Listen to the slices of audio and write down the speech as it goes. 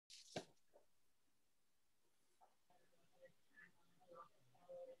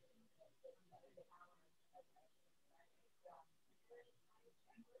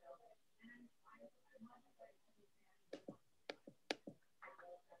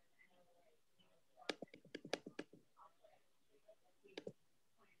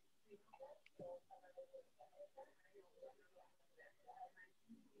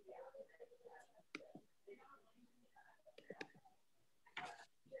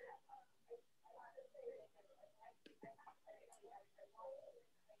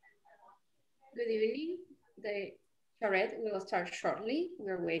Good evening. The charrette will start shortly.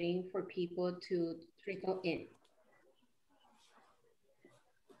 We're waiting for people to trickle in.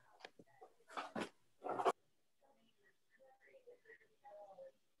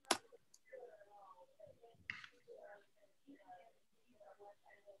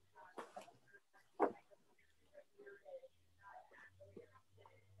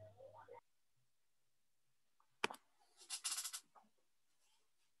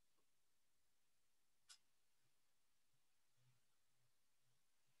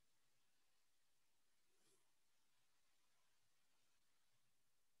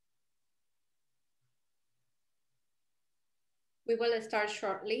 We will start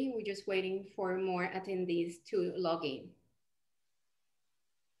shortly. We're just waiting for more attendees to log in.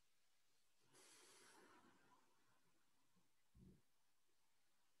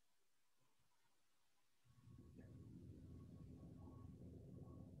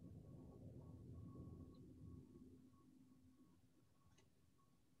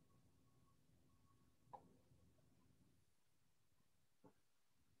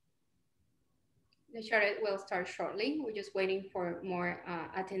 The charrette will start shortly. We're just waiting for more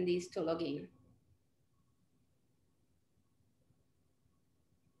attendees to log in.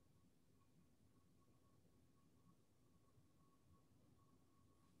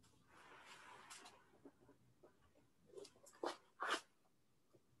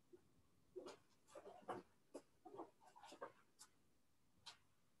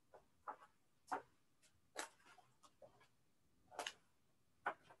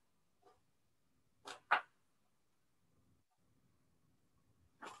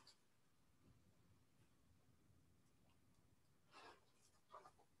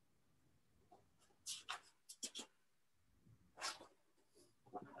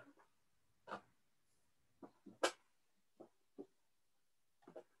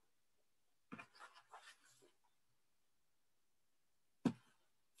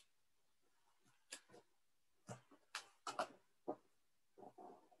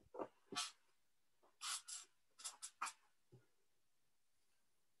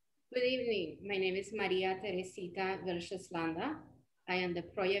 Good evening. My name is Mary Tery Vilches. I am the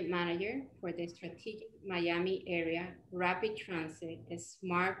project manager for the strategic Miami area rapid transit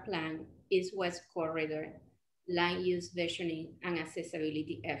smart plan East-West corridor land use visioning and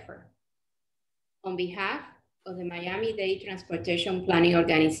accessibility effort. On behalf of the Miami-Dade Transportation Planning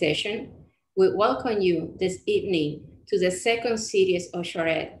Organization, we welcome you this evening to the second series of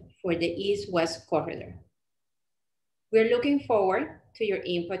Charrette for the East-West corridor. We're looking forward to your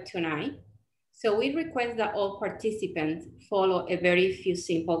input tonight, so we request that all participants follow a very few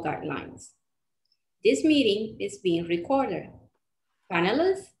simple guidelines. This meeting is being recorded.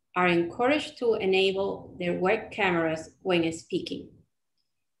 Panelists are encouraged to enable their web cameras when speaking.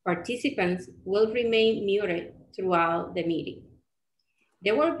 Participants will remain muted throughout the meeting.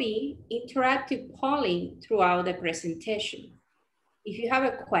 There will be interactive polling throughout the presentation. If you have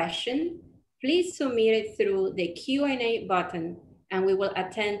a question, please submit it through the Q&A button and we will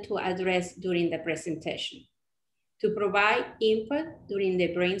attempt to address during the presentation. To provide input during the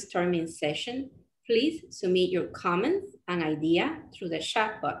brainstorming session, please submit your comments and idea through the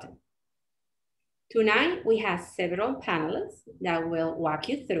chat button. Tonight, we have several panelists that will walk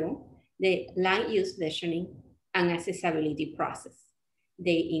you through the land use visioning and accessibility process.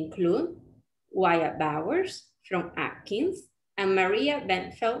 They include Wyatt Bowers from Atkins and Maria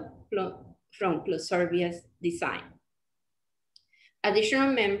Benfeld from Pluservious Design.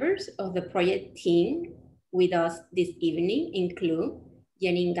 Additional members of the project team with us this evening include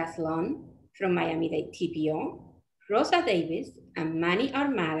Janine Gaslon from Miami-Dade TPO, Rosa Davis and Manny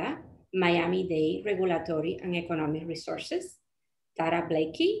Armada, Miami-Dade Regulatory and Economic Resources, Tara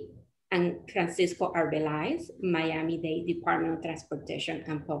Blakey and Francisco Arbeláez, Miami-Dade Department of Transportation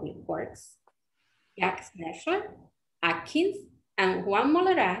and Public Works, Jack Sneshler, Atkins, and Juan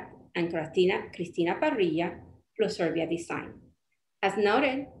Molerat and Cristina Parrilla, Pluservia Design. As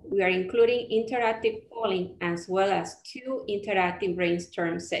noted, we are including interactive polling as well as 2 interactive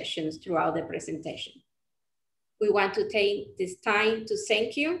brainstorm sessions throughout the presentation. We want to take this time to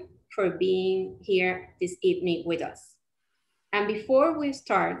thank you for being here this evening with us. And before we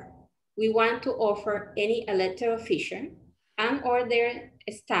start, we want to offer any elected official and or their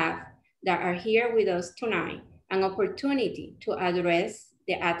staff that are here with us tonight an opportunity to address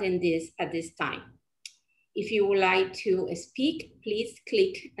the attendees at this time. If you would like to speak, please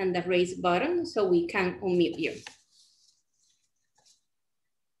click on the raise button so we can unmute you.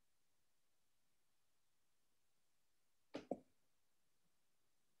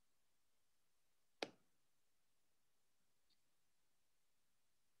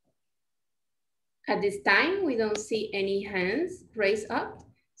 At this time, we don't see any hands raised up.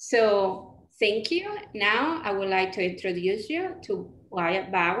 So thank you. Now I would like to introduce you to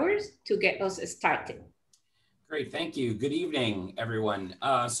Wyatt Bowers to get us started. Great, thank you. Good evening, everyone.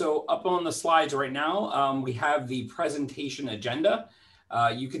 So up on the slides right now, we have the presentation agenda.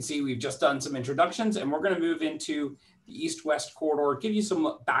 You can see we've just done some introductions, and we're going to move into the East-West corridor, give you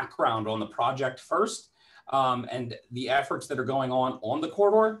some background on the project first, and the efforts that are going on the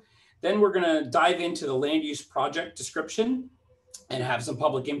corridor. Then we're going to dive into the land use project description and have some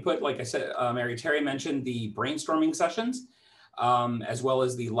public input. Like I said, Mary Tery mentioned the brainstorming sessions, as well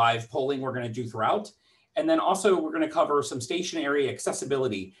as the live polling we're going to do throughout. And then also we're going to cover some station area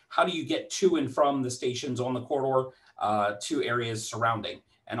accessibility. How do you get to and from the stations on the corridor to areas surrounding,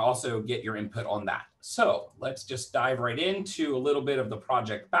 and also get your input on that. So let's just dive right into a little bit of the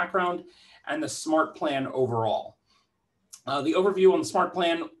project background and the SMART plan overall. The overview on the SMART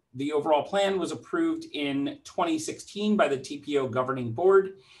plan, the overall plan was approved in 2016 by the TPO governing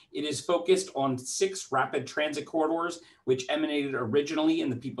board. It is focused on 6 rapid transit corridors, which emanated originally in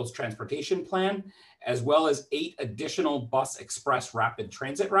the People's Transportation Plan, as well as 8 additional bus express rapid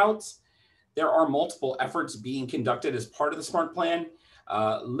transit routes. There are multiple efforts being conducted as part of the SMART plan.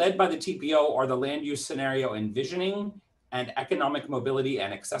 Led by the TPO are the land use scenario envisioning and economic mobility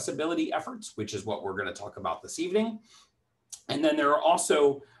and accessibility efforts, which is what we're going to talk about this evening. And then there are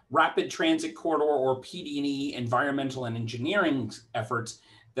also rapid transit corridor or PD&E environmental and engineering efforts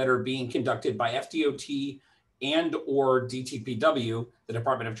that are being conducted by FDOT and or DTPW, the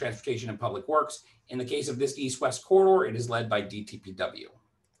Department of Transportation and Public Works. In the case of this East-West corridor, it is led by DTPW.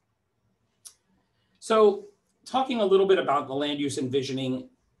 So talking a little bit about the land use envisioning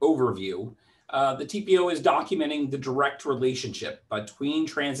overview, the TPO is documenting the direct relationship between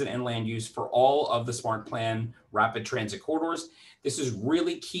transit and land use for all of the SMART Plan rapid transit corridors. This is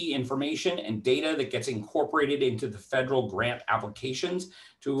really key information and data that gets incorporated into the federal grant applications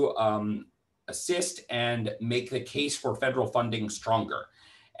to assist and make the case for federal funding stronger.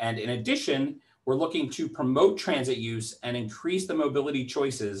 And in addition, we're looking to promote transit use and increase the mobility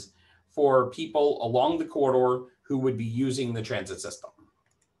choices for people along the corridor who would be using the transit system.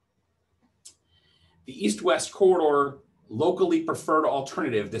 The East-West corridor locally preferred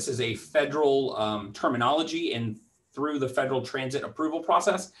alternative. This is a federal terminology, and through the federal transit approval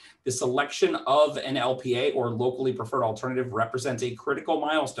process, the selection of an LPA or locally preferred alternative represents a critical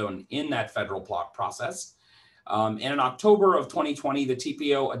milestone in that federal process. And in October of 2020, the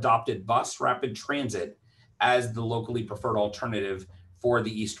TPO adopted bus rapid transit as the locally preferred alternative for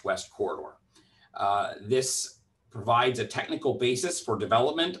the East-West corridor. This provides a technical basis for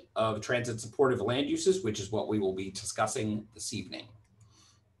development of transit supportive land uses, which is what we will be discussing this evening.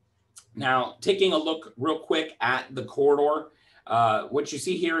 Now, taking a look real quick at the corridor, what you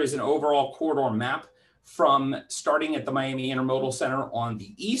see here is an overall corridor map from starting at the Miami Intermodal Center on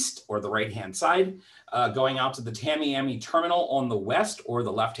the east or the right-hand side, going out to the Tamiami Terminal on the west or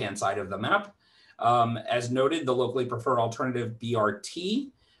the left-hand side of the map. As noted, the locally preferred alternative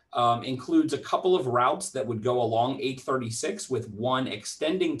BRT includes a couple of routes that would go along 836 with one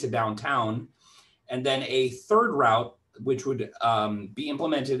extending to downtown, and then a third route which would be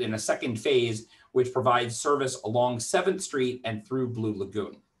implemented in a second phase, which provides service along 7th Street and through Blue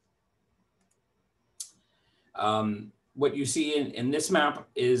Lagoon. What you see in this map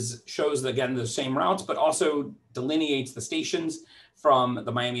shows, again, the same routes, but also delineates the stations from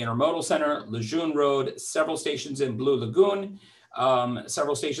the Miami Intermodal Center, Lejeune Road, several stations in Blue Lagoon,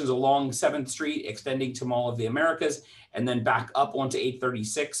 several stations along 7th Street extending to Mall of the Americas, and then back up onto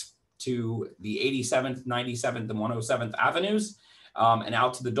 836 to the 87th, 97th, and 107th Avenues, and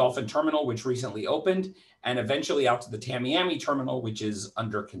out to the Dolphin Terminal, which recently opened, and eventually out to the Tamiami Terminal, which is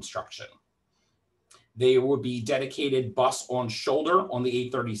under construction. There will be dedicated bus on shoulder on the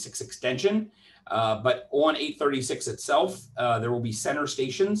 836 extension, but on 836 itself, there will be center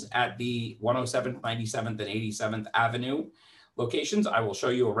stations at the 107th, 97th, and 87th Avenue locations. I will show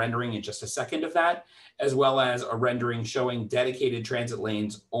you a rendering in just a second of that, as well as a rendering showing dedicated transit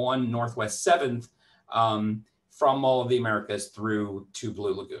lanes on Northwest 7th from Mall of the Americas through to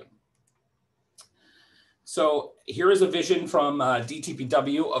Blue Lagoon. So here is a vision from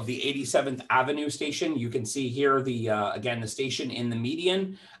DTPW of the 87th Avenue station. You can see here again, the station in the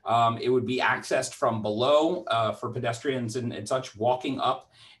median. It would be accessed from below for pedestrians and such walking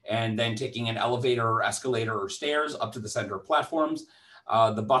up, and then taking an elevator or escalator or stairs up to the center platforms.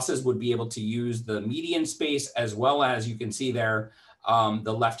 The buses would be able to use the median space, as well as you can see there,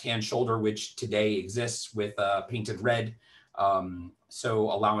 the left-hand shoulder, which today exists with painted red,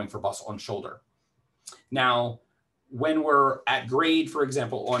 so allowing for bus on shoulder. Now, when we're at grade, for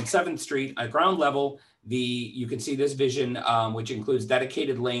example, on 7th Street at ground level, you can see this vision, which includes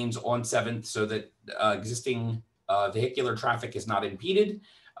dedicated lanes on 7th so that existing vehicular traffic is not impeded.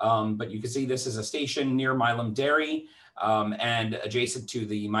 But you can see this is a station near Miami-Dade and adjacent to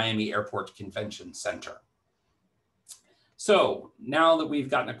the Miami Airport Convention Center. So now that we've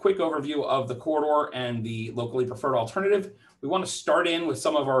gotten a quick overview of the corridor and the locally preferred alternative, we want to start in with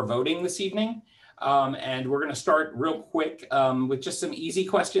some of our voting this evening. And we're going to start real quick with just some easy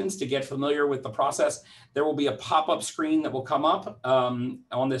questions to get familiar with the process. There will be a pop-up screen that will come up.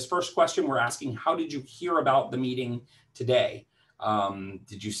 On this first question, we're asking, how did you hear about the meeting today?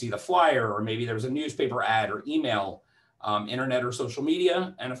 Did you see the flyer, or maybe there was a newspaper ad or email, internet or social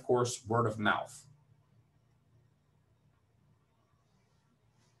media, and of course, word of mouth.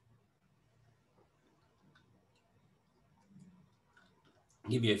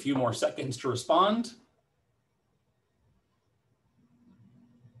 Give you a few more seconds to respond.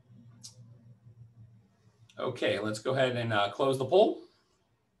 Okay, let's go ahead and close the poll.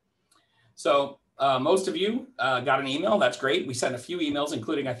 So most of you got an email. That's great. We sent a few emails,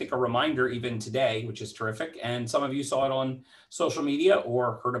 including, I think, a reminder even today, which is terrific. And some of you saw it on social media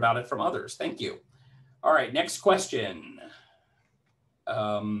or heard about it from others. Thank you. All right, next question.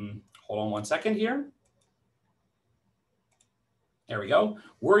 Hold on one second here. There we go.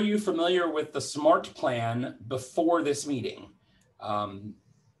 Were you familiar with the SMART plan before this meeting?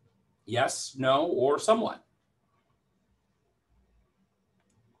 Yes, no, or somewhat.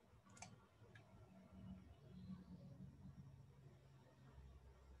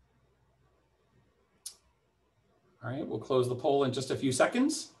 All right, we'll close the poll in just a few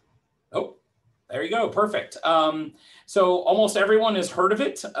seconds. Oh, there you go. Perfect. So almost everyone has heard of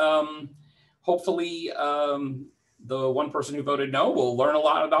it. Hopefully, the one person who voted no will learn a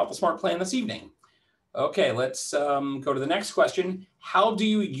lot about the SMART plan this evening. Okay, let's go to the next question. How do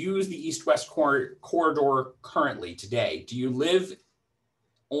you use the East-West corridor currently today? Do you live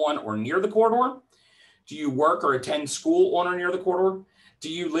on or near the corridor? Do you work or attend school on or near the corridor? Do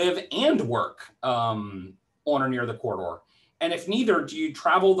you live and work on or near the corridor? And if neither, do you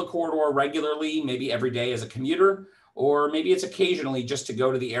travel the corridor regularly, maybe every day as a commuter, or maybe it's occasionally just to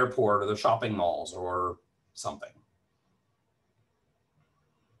go to the airport or the shopping malls or something?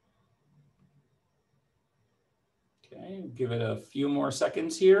 Okay, give it a few more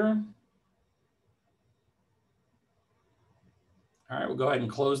seconds here. All right, we'll go ahead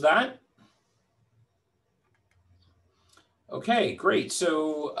and close that. Okay, great.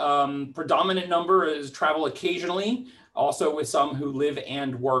 So predominant number is travel occasionally, also with some who live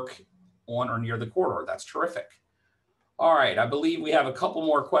and work on or near the corridor. That's terrific. All right, I believe we have a couple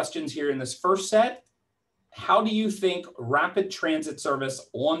more questions here in this first set. How do you think rapid transit service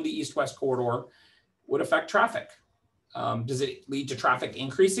on the East-West corridor would affect traffic? Does it lead to traffic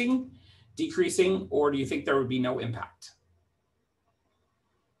increasing, decreasing, or do you think there would be no impact?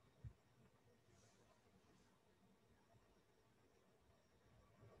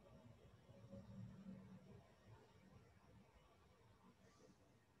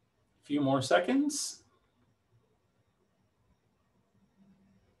 A few more seconds.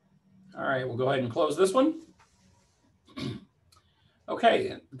 All right, we'll go ahead and close this one.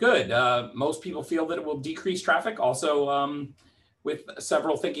 Okay, good. Most people feel that it will decrease traffic, also with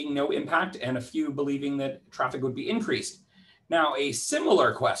several thinking no impact and a few believing that traffic would be increased. Now, a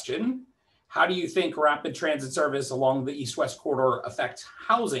similar question, how do you think rapid transit service along the East-West corridor affects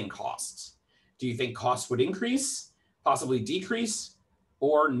housing costs? Do you think costs would increase, possibly decrease,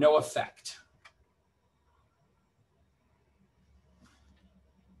 or no effect?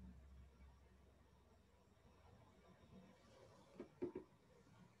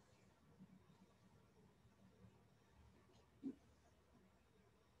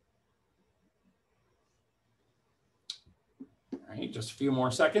 All right, just a few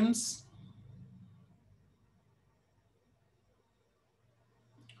more seconds.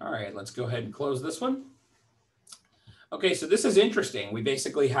 All right, let's go ahead and close this one. Okay, so this is interesting. We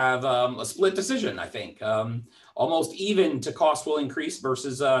basically have a split decision, I think. Almost even to cost will increase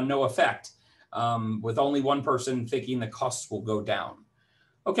versus no effect, with only one person thinking the costs will go down.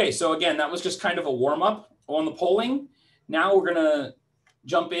 Okay, so again, that was just kind of a warm-up on the polling. Now we're gonna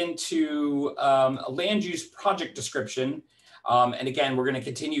jump into a land use project description. And again, we're gonna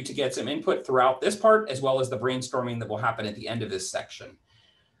continue to get some input throughout this part, as well as the brainstorming that will happen at the end of this section.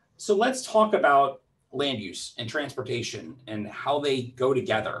 So let's talk about land use and transportation and how they go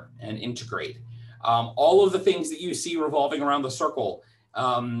together and integrate. All of the things that you see revolving around the circle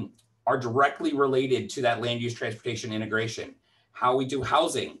are directly related to that land use transportation integration. How we do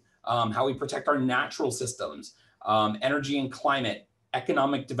housing, how we protect our natural systems, energy and climate,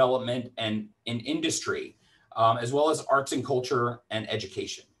 economic development and industry, as well as arts and culture and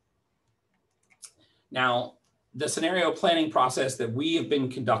education. Now, the scenario planning process that we have been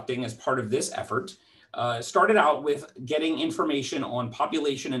conducting as part of this effort started out with getting information on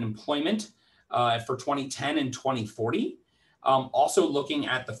population and employment for 2010 and 2040. Also looking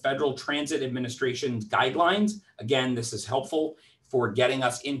at the Federal Transit Administration's guidelines. Again, this is helpful for getting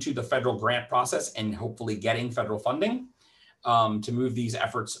us into the federal grant process and hopefully getting federal funding to move these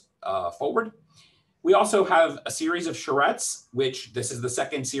efforts forward. We also have a series of charrettes, which this is the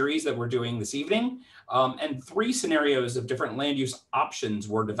second series that we're doing this evening, and 3 scenarios of different land use options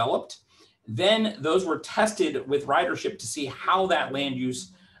were developed. Then those were tested with ridership to see how that land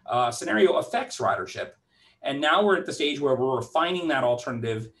use scenario affects ridership. And now we're at the stage where we're refining that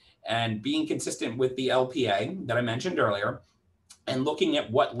alternative and being consistent with the LPA that I mentioned earlier, and looking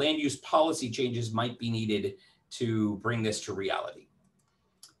at what land use policy changes might be needed to bring this to reality.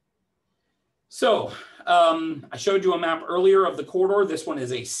 So I showed you a map earlier of the corridor. This one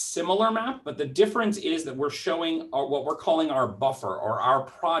is a similar map, but the difference is that we're showing what we're calling our buffer or our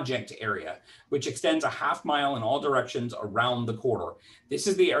project area, which extends a ½ mile in all directions around the corridor. This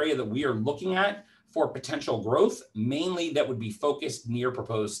is the area that we are looking at for potential growth, mainly that would be focused near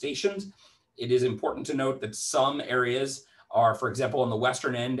proposed stations. It is important to note that some areas are, for example, on the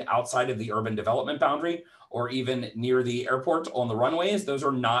western end outside of the urban development boundary, or even near the airport on the runways. Those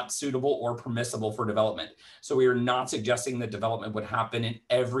are not suitable or permissible for development. So we are not suggesting that development would happen in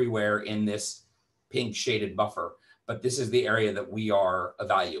everywhere in this pink shaded buffer, but this is the area that we are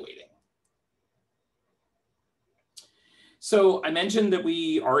evaluating. So I mentioned that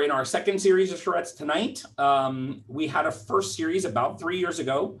we are in our second series of charrettes tonight. We had a first series about 3 years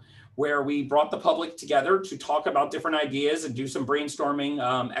ago where we brought the public together to talk about different ideas and do some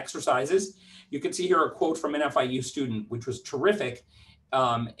brainstorming exercises. You can see here a quote from an FIU student, which was terrific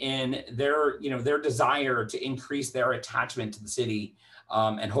in their desire to increase their attachment to the city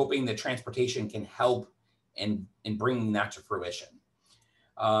and hoping that transportation can help in bringing that to fruition.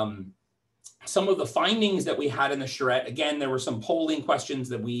 Some of the findings that we had in the charrette, again, there were some polling questions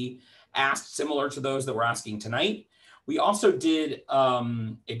that we asked similar to those that we're asking tonight. We also did a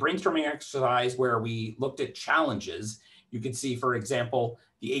brainstorming exercise where we looked at challenges. You can see, for example,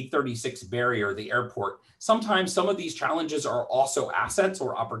 the 836 barrier, the airport. Sometimes some of these challenges are also assets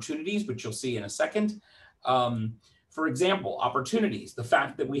or opportunities, which you'll see in a second. For example, opportunities, the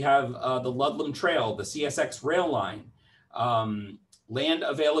fact that we have the Ludlam Trail, the CSX rail line, land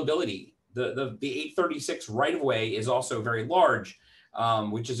availability. The 836 right-of-way is also very large,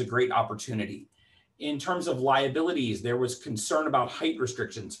 which is a great opportunity. In terms of liabilities, there was concern about height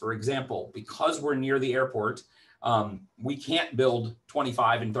restrictions. For example, because we're near the airport, we can't build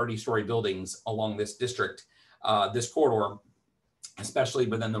 25 and 30-story buildings along this district, this corridor, especially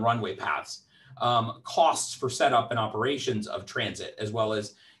within the runway paths. Costs for setup and operations of transit, as well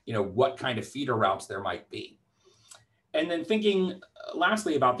as what kind of feeder routes there might be. And then thinking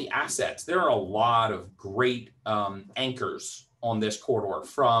lastly about the assets, there are a lot of great anchors on this corridor,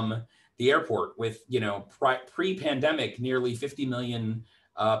 from the airport with pre-pandemic nearly 50 million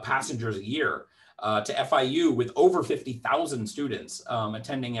passengers a year, to FIU with over 50,000 students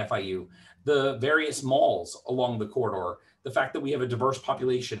attending FIU, the various malls along the corridor, the fact that we have a diverse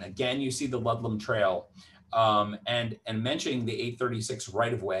population. Again, you see the Ludlam Trail, and mentioning the 836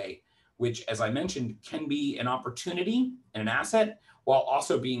 right-of-way, which, as I mentioned, can be an opportunity and an asset while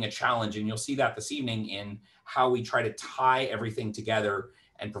also being a challenge. And you'll see that this evening in how we try to tie everything together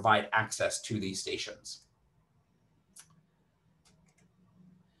and provide access to these stations.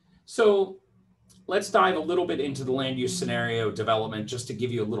 So let's dive a little bit into the land use scenario development, just to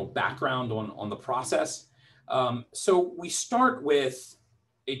give you a little background on the process. So we start with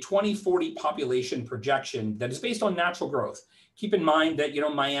a 2040 population projection that is based on natural growth. Keep in mind that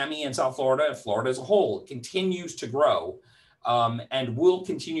Miami and South Florida, and Florida as a whole, continues to grow and will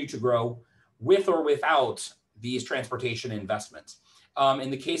continue to grow with or without these transportation investments. In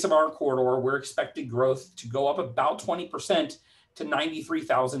the case of our corridor, we're expecting growth to go up about 20% to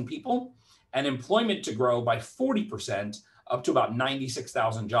 93,000 people, and employment to grow by 40% up to about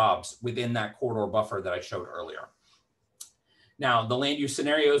 96,000 jobs within that corridor buffer that I showed earlier. Now, the land use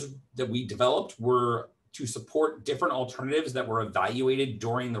scenarios that we developed were to support different alternatives that were evaluated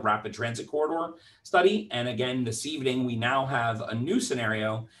during the rapid transit corridor study. And again, this evening, we now have a new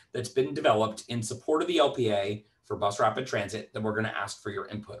scenario that's been developed in support of the LPA for bus rapid transit that we're going to ask for your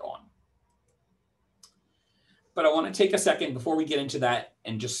input on. But I want to take a second before we get into that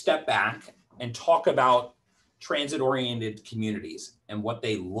and just step back and talk about transit-oriented communities and what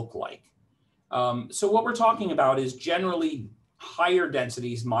they look like. So what we're talking about is generally higher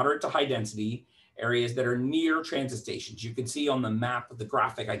densities, moderate to high density areas that are near transit stations. You can see on the map of the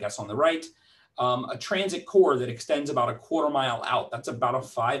graphic, I guess on the right, a transit core that extends about a quarter-mile out. That's about a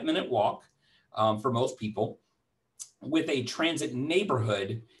 5-minute walk for most people, with a transit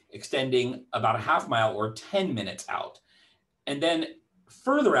neighborhood extending about a half-mile or 10 minutes out. And then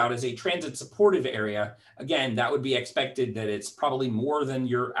further out is a transit supportive area. Again, that would be expected that it's probably more than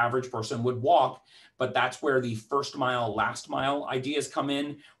your average person would walk, but that's where the first mile, last mile ideas come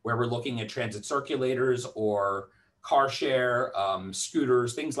in, where we're looking at transit circulators or car share,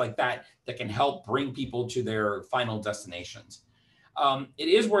 scooters, things like that, that can help bring people to their final destinations. It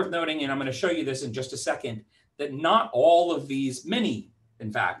is worth noting, and I'm going to show you this in just a second, that not all of these, many,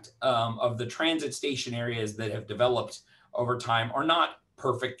 in fact, of the transit station areas that have developed over time are not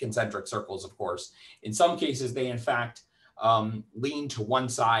perfect concentric circles, of course. In some cases, they in fact lean to one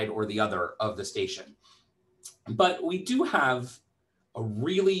side or the other of the station. But we do have a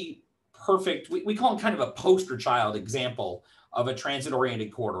really perfect, we call it kind of a poster child example of a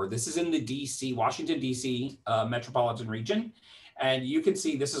transit-oriented corridor. This is in the DC, Washington, DC metropolitan region. And you can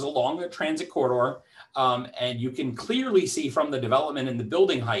see this is along the transit corridor. And you can clearly see from the development and the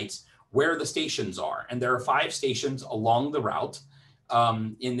building heights where the stations are. And there are 5 stations along the route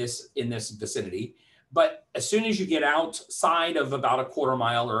in this vicinity. But as soon as you get outside of about a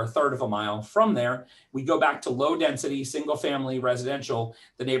quarter-mile or a third of a mile from there, we go back to low density, single family residential.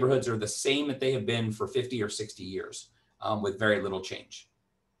 The neighborhoods are the same that they have been for 50 or 60 years with very little change.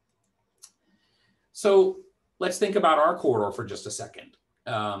 So let's think about our corridor for just a second.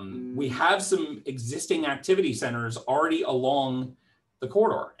 We have some existing activity centers already along the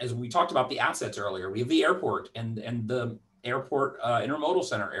corridor. As we talked about the assets earlier, we have the airport and the airport intermodal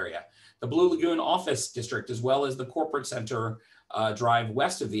center area, the Blue Lagoon office district, as well as the corporate center drive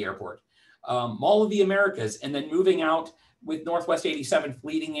west of the airport, Mall of the Americas, and then moving out with Northwest 87th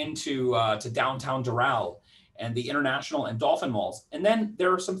leading into to downtown Doral and the International and Dolphin malls. And then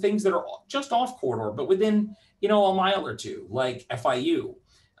there are some things that are just off corridor, but within, a mile or two, like FIU,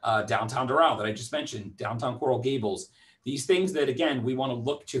 downtown Doral that I just mentioned, downtown Coral Gables. These things that, again, we want to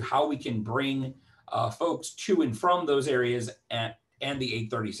look to how we can bring folks to and from those areas and the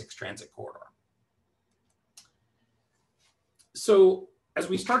 836 transit corridor. So as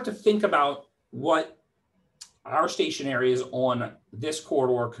we start to think about what our station areas on this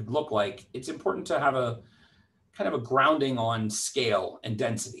corridor could look like, it's important to have a kind of a grounding on scale and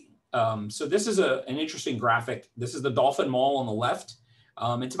density. So this is an interesting graphic. This is the Dolphin Mall on the left.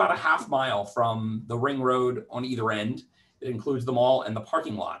 It's about a half mile from the ring road on either end. It includes the mall and the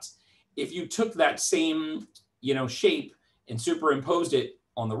parking lots. If you took that same, shape and superimposed it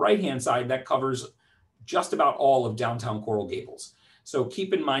on the right-hand side, that covers just about all of downtown Coral Gables. So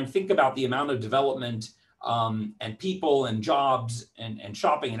keep in mind, think about the amount of development and people and jobs and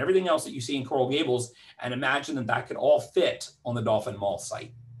shopping and everything else that you see in Coral Gables, and imagine that that could all fit on the Dolphin Mall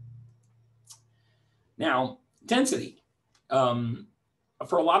site. Now, density.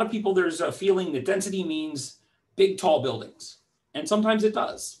 For a lot of people, there's a feeling that density means big, tall buildings. And sometimes it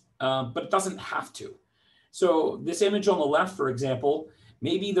does, but it doesn't have to. So this image on the left, for example,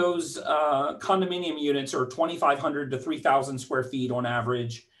 maybe those condominium units are 2,500 to 3,000 square feet on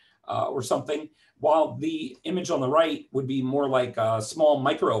average or something, while the image on the right would be more like small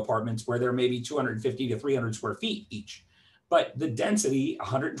micro apartments where there may be 250 to 300 square feet each. But the density,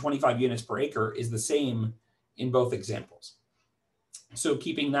 125 units per acre, is the same in both examples. So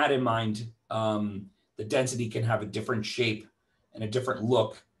keeping that in mind, the density can have a different shape and a different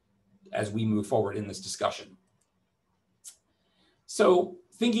look as we move forward in this discussion. So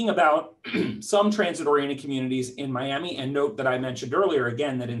thinking about some transit-oriented communities in Miami, and note that I mentioned earlier,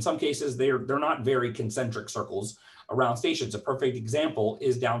 again, that in some cases, they're not very concentric circles around stations. A perfect example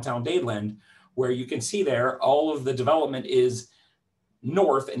is downtown Dadeland, where you can see there, all of the development is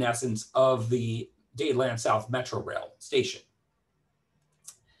north, in essence, of the Dadeland South Metro Rail station.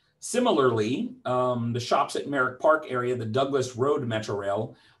 Similarly, the shops at Merrick Park area, the Douglas Road Metro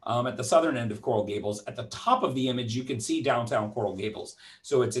Rail, at the southern end of Coral Gables, at the top of the image, you can see downtown Coral Gables.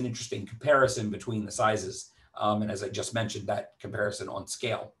 So it's an interesting comparison between the sizes. And as I just mentioned, that comparison on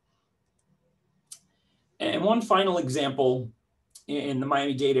scale. And one final example in the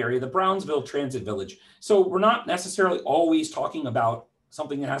Miami-Dade area, the Brownsville Transit Village. So we're not necessarily always talking about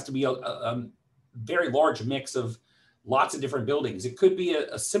something that has to be a very large mix of lots of different buildings. It could be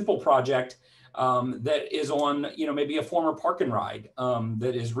a simple project that is on, maybe a former park and ride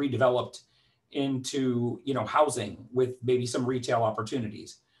that is redeveloped into, housing with maybe some retail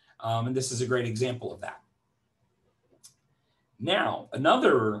opportunities. And this is a great example of that. Now,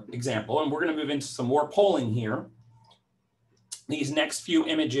 another example, and we're going to move into some more polling here. These next few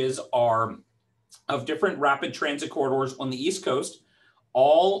images are of different rapid transit corridors on the East Coast,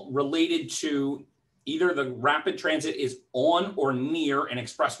 all related to either the rapid transit is on or near an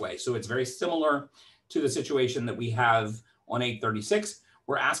expressway. So it's very similar to the situation that we have on 836.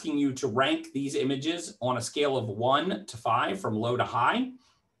 We're asking you to rank these images on a scale of 1 to 5 from low to high.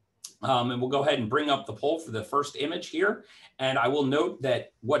 And we'll go ahead and bring up the poll for the first image here. And I will note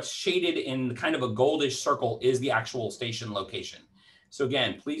that what's shaded in kind of a goldish circle is the actual station location. So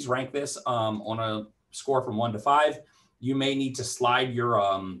again, please rank this on a score from 1 to 5. You may need to slide your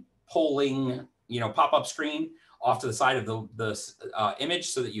polling, pop-up screen off to the side of the image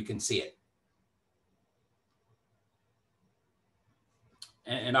so that you can see it.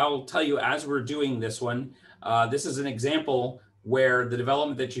 And I'll tell you, as we're doing this one, this is an example where the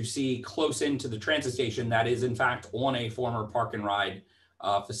development that you see close into the transit station, that is in fact on a former park and ride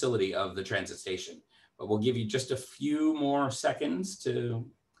facility of the transit station. But we'll give you just a few more seconds to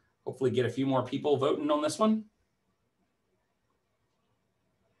hopefully get a few more people voting on this one.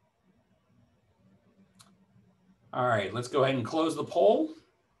 All right, let's go ahead and close the poll.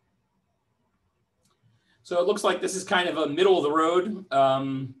 So it looks like this is kind of a middle of the road,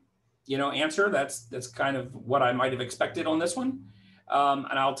 answer. That's kind of what I might have expected on this one.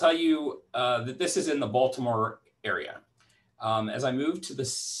 And I'll tell you that this is in the Baltimore area. As I move to the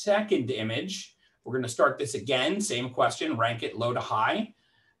second image, we're going to start this again. Same question, rank it low to high.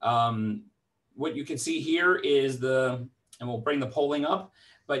 What you can see here is and we'll bring the polling up,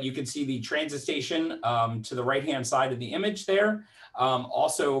 but you can see the transit station to the right-hand side of the image there.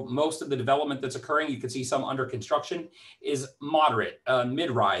 Also, most of the development that's occurring, you can see some under construction, is moderate,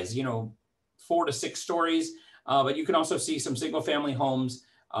 mid-rise, 4 to 6 stories. But you can also see some single-family homes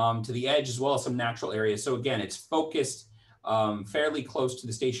to the edge, as well as some natural areas. So again, it's focused fairly close to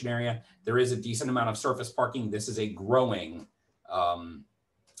the station area. There is a decent amount of surface parking. This is a growing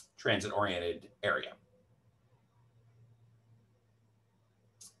transit-oriented area.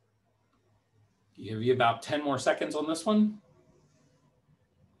 Give you about 10 more seconds on this one.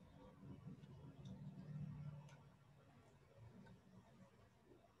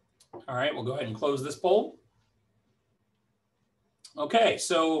 All right, we'll go ahead and close this poll. Okay,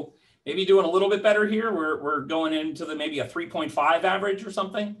 so maybe doing a little bit better here. We're going into maybe a 3.5 average or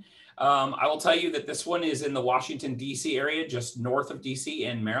something. I will tell you that this one is in the Washington, D.C. area, just north of D.C.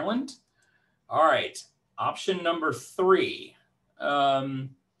 in Maryland. All right, option number 3.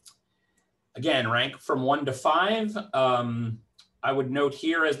 Again, rank from 1 to 5. I would note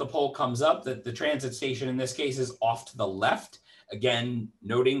here as the poll comes up that the transit station in this case is off to the left. Again,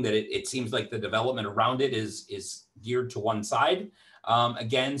 noting that it seems like the development around it is geared to one side.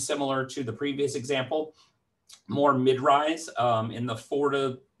 Again, similar to the previous example, more mid-rise in the 4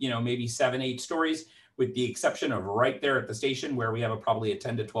 to maybe 7, 8 stories, with the exception of right there at the station where we have probably a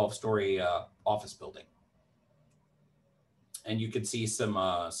 10 to 12 story office building. And you can see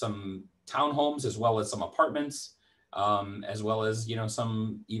some townhomes as well as some apartments, as well as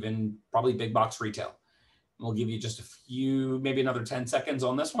some even probably big box retail. We'll give you just a few, maybe another 10 seconds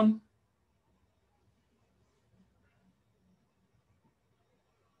on this one.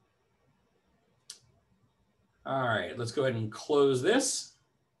 All right, let's go ahead and close this.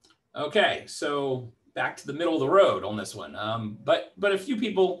 Okay, so back to the middle of the road on this one. But a few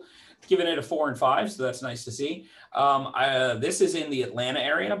people giving it a 4 and 5, so that's nice to see. This is in the Atlanta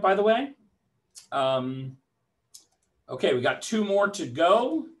area, by the way. Okay, we got 2 more to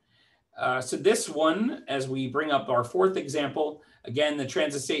go. So this one, as we bring up our 4th example, again, the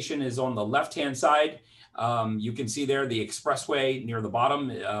transit station is on the left-hand side. You can see there the expressway near the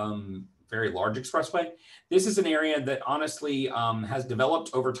bottom, very large expressway. This is an area that honestly has developed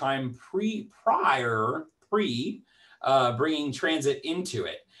over time prior bringing transit into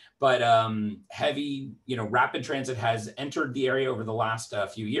it. But heavy, rapid transit has entered the area over the last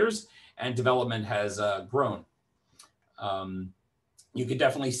few years, and development has grown. You could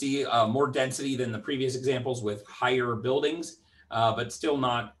definitely see more density than the previous examples with higher buildings, but still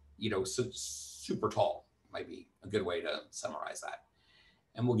not, super tall, might be a good way to summarize that.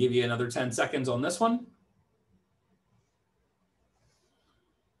 And we'll give you another 10 seconds on this one.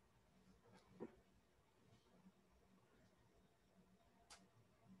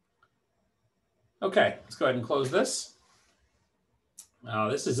 Okay, let's go ahead and close this.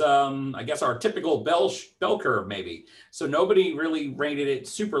 This is, I guess, our typical bell curve, maybe. So nobody really rated it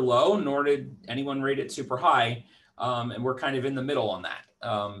super low, nor did anyone rate it super high. And we're kind of in the middle on that.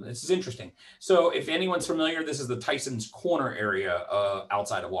 This is interesting. So if anyone's familiar, this is the Tyson's Corner area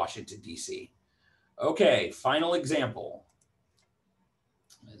outside of Washington, D.C. Okay, final example.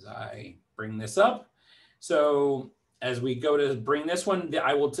 as I bring this up. So as we go to bring this one,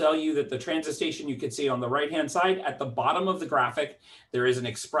 I will tell you that the transit station, you can see on the right-hand side at the bottom of the graphic, there is an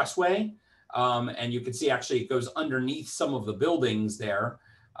expressway. And you can see actually it goes underneath some of the buildings there.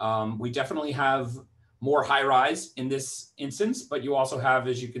 We definitely have more high rise in this instance, but you also have,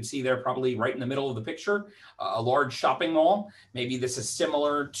 as you can see there, probably right in the middle of the picture, a large shopping mall. Maybe this is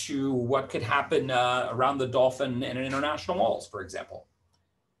similar to what could happen around the Dolphin and international malls, for example.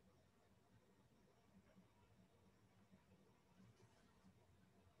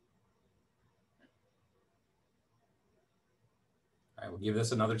 I will give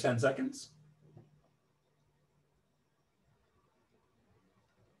this another 10 seconds.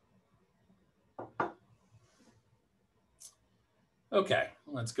 Okay,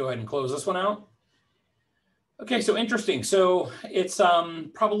 let's go ahead and close this one out. Okay, so interesting. So it's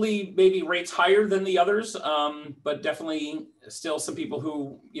probably maybe rates higher than the others, but definitely still some people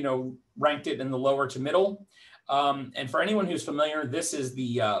who, you know, ranked it in the lower to middle. And for anyone who's familiar, this is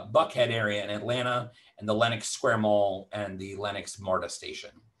the Buckhead area in Atlanta and the Lenox Square Mall and the Lenox MARTA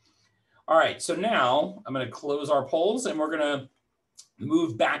station. All right, so now I'm going to close our polls and we're going to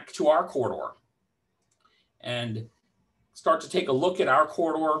move back to our corridor and start to take a look at our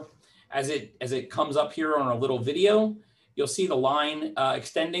corridor as it comes up here on a little video. You'll see the line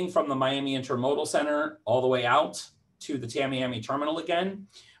extending from the Miami Intermodal Center all the way out to the Tamiami Terminal again,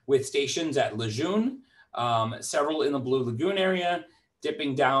 with stations at Lejeune, several in the Blue Lagoon area,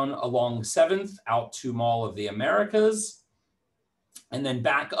 dipping down along 7th out to Mall of the Americas, and then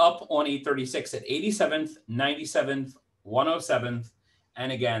back up on 836 at 87th, 97th, 107th,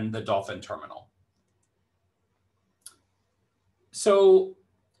 and again, the Dolphin Terminal. So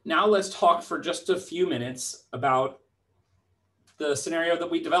now let's talk for just a few minutes about the scenario that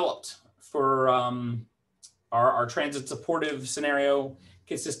we developed for our transit supportive scenario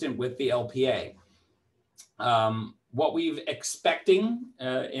consistent with the LPA. What we've expecting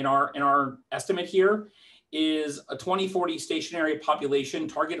in our estimate here is a 2040 stationary population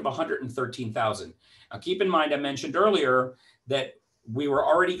target of 113,000. Now keep in mind, I mentioned earlier that we were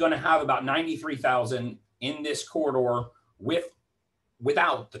already going to have about 93,000 in this corridor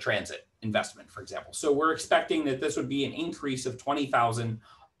without the transit investment, for example. So we're expecting that this would be an increase of 20,000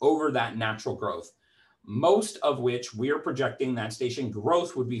 over that natural growth, most of which we are projecting that station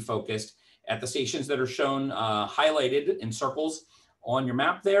growth would be focused at the stations that are shown highlighted in circles on your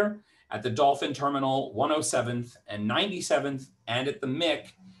map there, at the Dolphin Terminal, 107th and 97th, and at the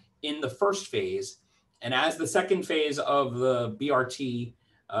MIC in the first phase. And as the second phase of the BRT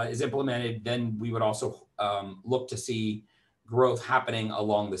is implemented, then we would also look to see growth happening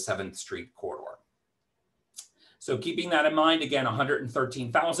along the 7th Street corridor. So keeping that in mind, again,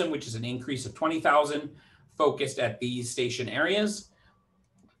 113,000, which is an increase of 20,000 focused at these station areas.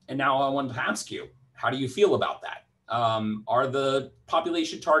 And now I wanted to ask you, how do you feel about that? Are the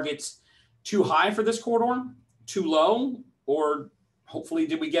population targets too high for this corridor, too low, or hopefully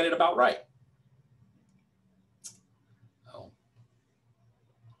did we get it about right?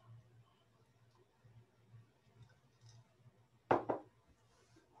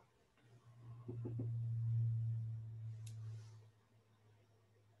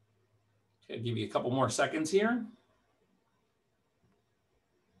 Okay, give you a couple more seconds here.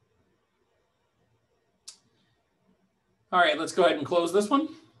 All right, let's go ahead and close this one.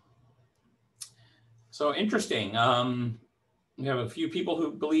 So interesting. We have a few people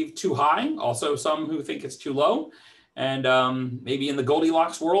who believe too high, also some who think it's too low. And maybe in the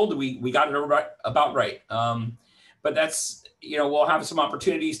Goldilocks world, we got it about right. But that's, you know, we'll have some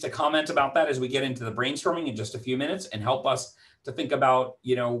opportunities to comment about that as we get into the brainstorming in just a few minutes and help us to think about,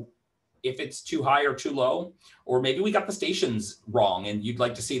 you know, if it's too high or too low, or maybe we got the stations wrong and you'd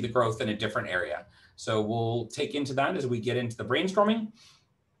like to see the growth in a different area. So we'll take into that as we get into the brainstorming.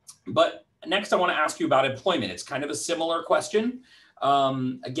 But next, I want to ask you about employment. It's kind of a similar question.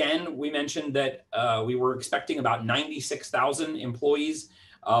 Again, we mentioned that we were expecting about 96,000 employees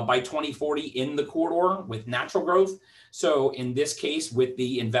by 2040 in the corridor with natural growth. So in this case, with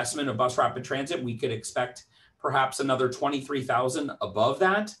the investment of bus rapid transit, we could expect perhaps another 23,000 above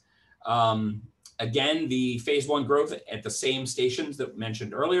that. Again, the phase 1 growth at the same stations that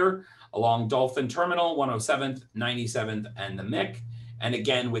mentioned earlier along Dolphin Terminal, 107th, 97th, and the MIC. And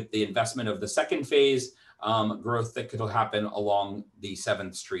again, with the investment of the second phase, growth that could happen along the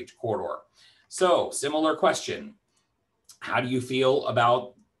 7th Street corridor. So similar question, how do you feel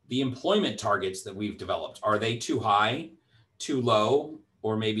about the employment targets that we've developed? Are they too high, too low,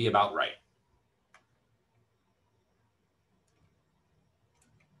 or maybe about right?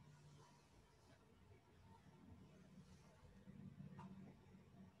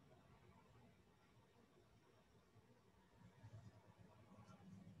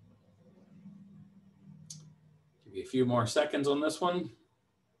 few more seconds on this one.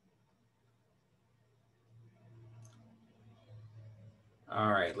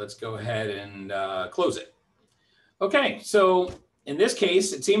 All right, let's go ahead and close it. Okay, so in this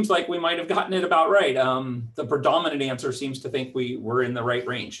case, it seems like we might have gotten it about right. The predominant answer seems to think we were in the right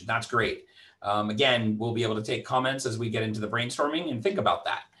range. That's great. Again, we'll be able to take comments as we get into the brainstorming and think about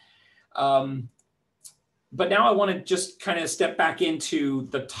that. But now I want to just kind of step back into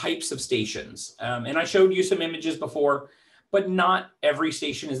the types of stations. And I showed you some images before, but not every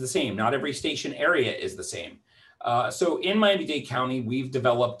station is the same. Not every station area is the same. So in Miami-Dade County, we've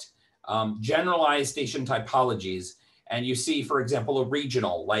developed generalized station typologies. And you see, for example, a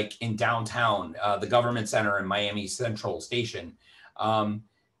regional, like in downtown, the Government Center in Miami Central Station.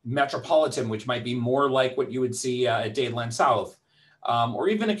 Metropolitan, which might be more like what you would see at Dadeland South, or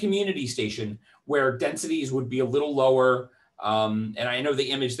even a community station where densities would be a little lower. And I know the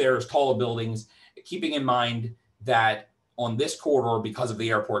image there is taller buildings, keeping in mind that on this corridor, because of the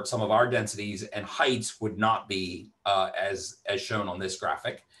airport, some of our densities and heights would not be as shown on this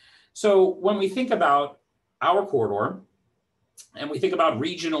graphic. So when we think about our corridor and we think about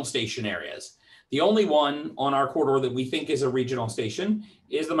regional station areas, the only one on our corridor that we think is a regional station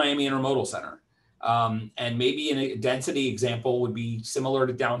is the Miami Intermodal Center. And maybe in a density example would be similar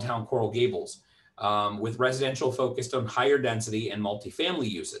to downtown Coral Gables, with residential focused on higher density and multifamily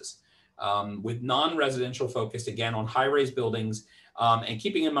uses, with non-residential focused again on high-rise buildings, and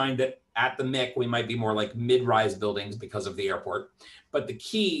keeping in mind that at the MIC, we might be more like mid-rise buildings because of the airport. But the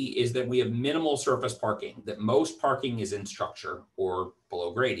key is that we have minimal surface parking, that most parking is in structure or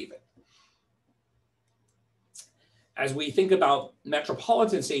below grade even. As we think about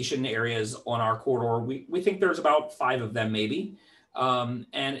metropolitan station areas on our corridor, we think there's about 5 of them maybe. And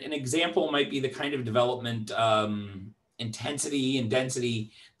an example might be the kind of development intensity and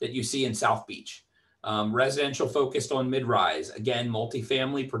density that you see in South Beach. Residential focused on mid-rise, again,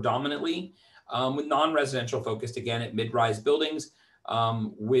 multifamily predominantly, with non-residential focused again at mid-rise buildings,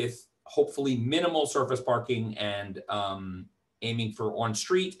 with hopefully minimal surface parking and aiming for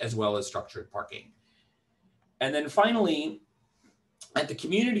on-street as well as structured parking. And then finally, at the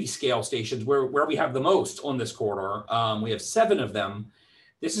community scale stations where we have the most on this corridor, we have 7 of them.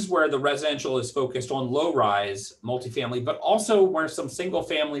 This is where the residential is focused on low rise multifamily, but also where some single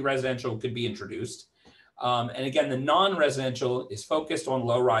family residential could be introduced. And again, the non-residential is focused on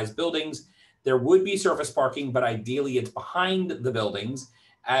low rise buildings. There would be surface parking, but ideally it's behind the buildings,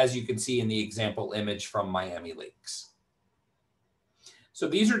 as you can see in the example image from Miami Lakes. So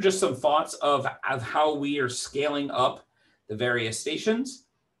these are just some thoughts of how we are scaling up the various stations.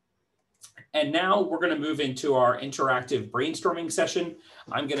 And now we're going to move into our interactive brainstorming session.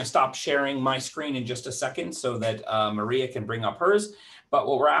 I'm going to stop sharing my screen in just a second so that Maria can bring up hers. But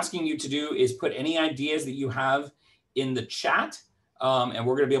what we're asking you to do is put any ideas that you have in the chat, and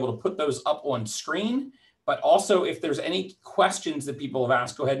we're going to be able to put those up on screen. But also, if there's any questions that people have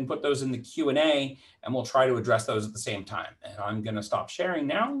asked, go ahead and put those in the Q&A, and we'll try to address those at the same time. And I'm going to stop sharing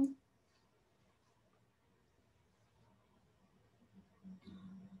now.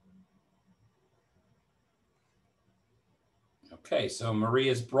 Okay, so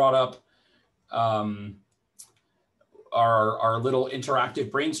Maria's brought up our little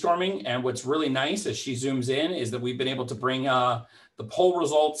interactive brainstorming. And what's really nice as she zooms in is that we've been able to bring the poll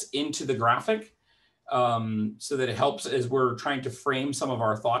results into the graphic so that it helps as we're trying to frame some of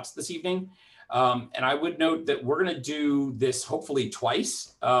our thoughts this evening. And I would note that we're going to do this hopefully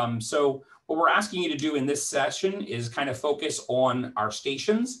twice. So what we're asking you to do in this session is kind of focus on our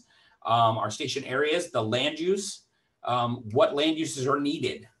stations, our station areas, the land use, what land uses are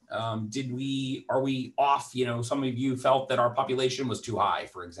needed. Are we off? You know, some of you felt that our population was too high,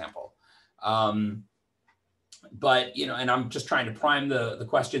 for example. But, you know, and I'm just trying to prime the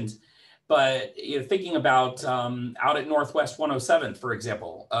questions. But you know, thinking about out at Northwest 107th, for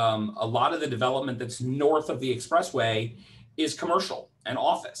example, a lot of the development that's north of the expressway is commercial and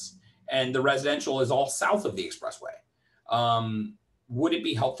office, and the residential is all south of the expressway. Would it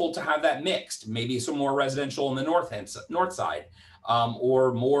be helpful to have that mixed? Maybe some more residential on the north side,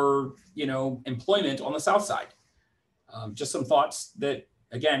 or more, you know, employment on the south side. Just some thoughts that,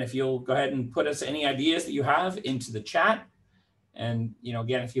 again, if you'll go ahead and put us any ideas that you have into the chat. And, you know,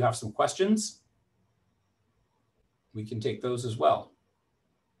 again, if you have some questions, we can take those as well.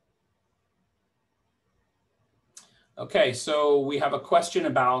 Okay, so we have a question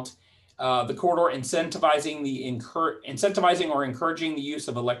about the corridor incentivizing or encouraging the use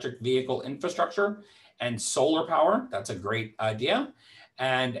of electric vehicle infrastructure and solar power. That's a great idea.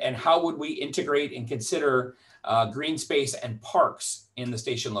 And how would we integrate and consider green space and parks in the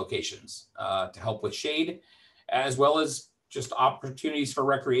station locations to help with shade? as well as just opportunities for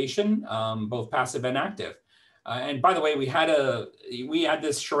recreation, both passive and active. And by the way, we had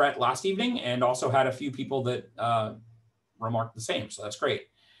this charrette last evening, and also had a few people that remarked the same, so that's great.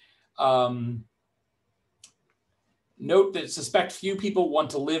 Note that suspect few people want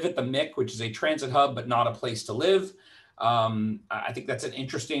to live at the MIC, which is a transit hub, but not a place to live. I think that's an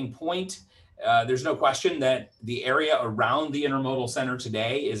interesting point. There's no question that the area around the intermodal center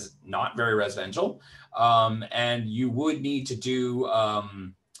today is not very residential. And you would need to do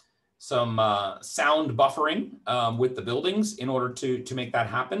some sound buffering with the buildings in order to make that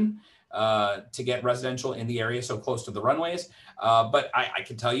happen, to get residential in the area so close to the runways. But I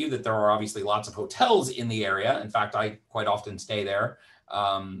can tell you that there are obviously lots of hotels in the area. In fact, I quite often stay there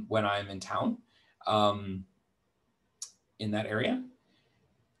when I'm in town in that area.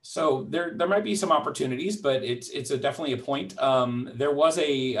 So there might be some opportunities, but it's definitely a point. There was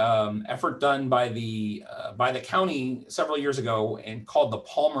a effort done by the county several years ago and called the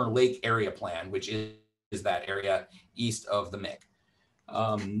Palmer Lake Area Plan, which is that area east of the MIC.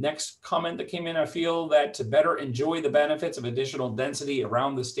 Next comment that came in, I feel that to better enjoy the benefits of additional density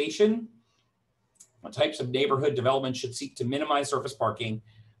around the station, what types of neighborhood development should seek to minimize surface parking,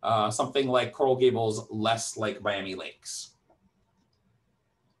 something like Coral Gables, less like Miami Lakes.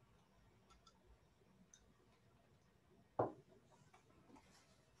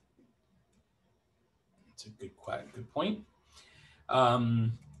 That's a good point.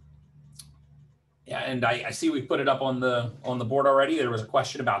 Yeah, and I see we put it up on the board already. There was a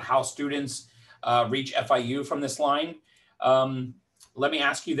question about how students reach FIU from this line. Let me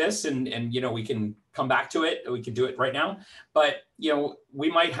ask you this, and we can come back to it. We can do it right now, but we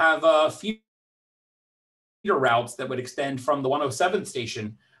might have feeder routes that would extend from the 107th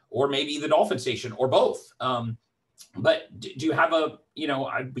station, or maybe the Dolphin station, or both. But do you have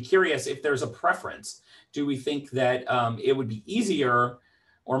I'd be curious if there's a preference. Do we think that it would be easier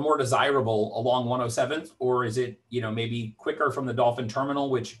or more desirable along 107th, or is it, maybe quicker from the Dolphin terminal,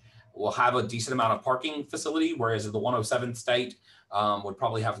 which will have a decent amount of parking facility, whereas the 107th site would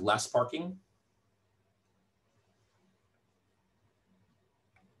probably have less parking?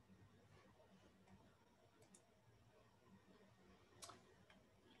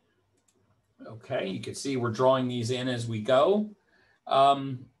 Okay, you can see we're drawing these in as we go.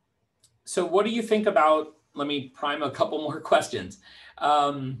 So what do you think about, let me prime a couple more questions.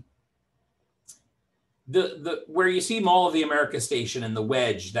 Where you see Mall of the America station and the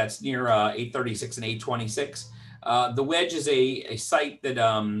wedge that's near 836 and 826, the wedge is a site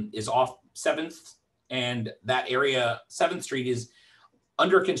that is off 7th, and that area, 7th Street, is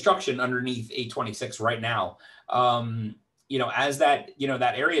under construction underneath 826 right now. As that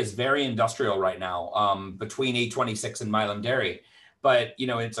area is very industrial right now, between 826 and Miami-Dade. But,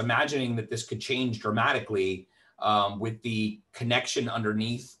 it's imagining that this could change dramatically with the connection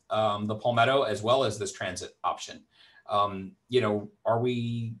underneath the Palmetto, as well as this transit option. Are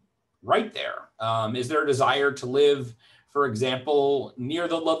we right there? Is there a desire to live, for example, near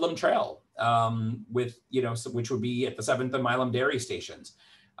the Ludlam Trail, which would be at the 7th and Miami-Dade stations?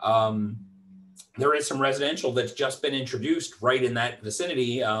 There is some residential that's just been introduced right in that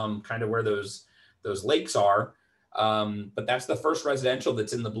vicinity, kind of where those lakes are. But that's the first residential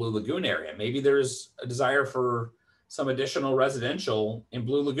that's in the Blue Lagoon area. Maybe there's a desire for some additional residential in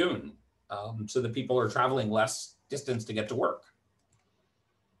Blue Lagoon, so that people are traveling less distance to get to work.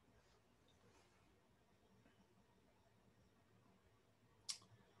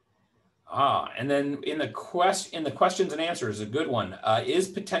 And then in the questions and answers, a good one. Is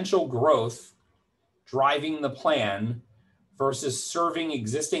potential growth driving the plan versus serving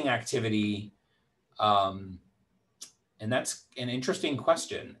existing activity? And that's an interesting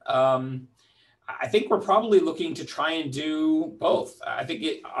question. I think we're probably looking to try and do both. I think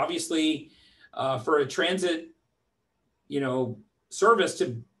it obviously for a transit, service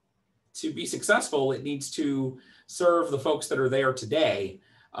to be successful, it needs to serve the folks that are there today.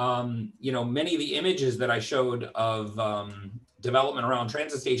 Many of the images that I showed of development around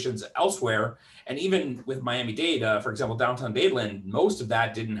transit stations elsewhere, and even with Miami-Dade, for example, downtown Dadeland, most of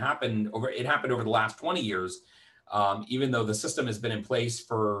that didn't happen it happened over the last 20 years, even though the system has been in place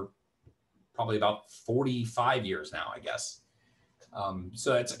for probably about 45 years now, I guess.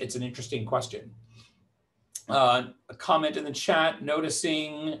 So it's an interesting question. A comment in the chat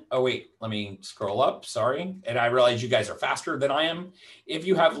noticing, oh wait, let me scroll up, sorry. And I realize you guys are faster than I am. If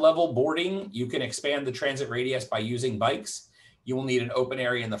you have level boarding, you can expand the transit radius by using bikes. You will need an open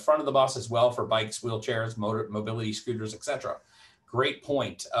area in the front of the bus as well for bikes, wheelchairs, mobility scooters, etc. Great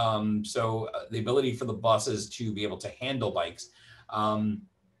point. So the ability for the buses to be able to handle bikes.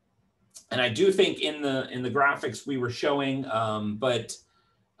 And I do think in the graphics we were showing, but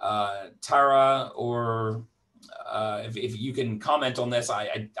Tara or if you can comment on this,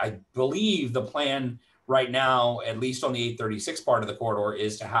 I believe the plan right now, at least on the 836 part of the corridor,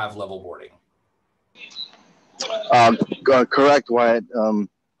 is to have level boarding. Correct, Wyatt. Oh,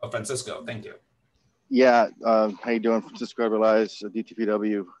 Francisco, thank you. Yeah, how you doing? Francisco Relies,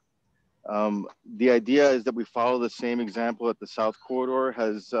 DTPW. The idea is that we follow the same example that the South Corridor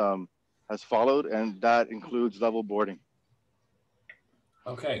has followed, and that includes level boarding.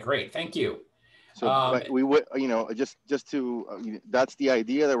 Okay, great, thank you. So we would, just to, that's the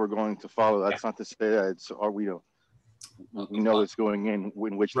idea that we're going to follow. That's not to say that it's, or we know it's going in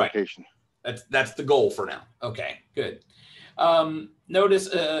which location. That's the goal for now. Okay, good. Notice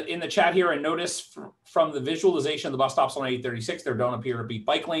in the chat here, and notice from the visualization of the bus stops on 836, there don't appear to be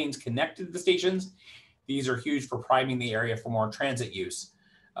bike lanes connected to the stations. These are huge for priming the area for more transit use.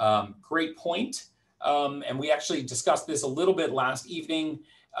 Great point. And we actually discussed this a little bit last evening,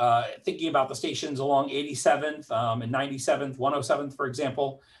 thinking about the stations along 87th and 97th, 107th, for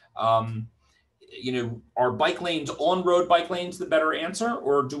example. Are bike lanes on road bike lanes the better answer,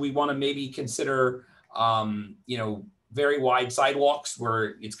 or do we want to maybe consider, very wide sidewalks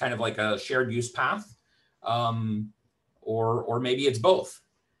where it's kind of like a shared use path, or maybe it's both.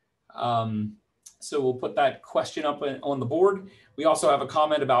 So we'll put that question up on the board. We also have a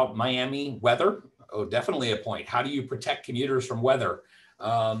comment about Miami weather. Oh, definitely a point. How do you protect commuters from weather,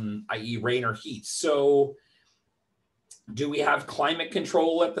 i.e. rain or heat? So do we have climate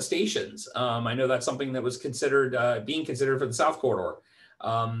control at the stations? I know that's something that was being considered for the South Corridor.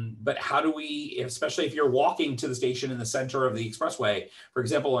 But how do we, especially if you're walking to the station in the center of the expressway, for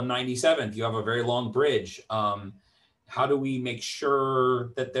example, on 97th, you have a very long bridge. How do we make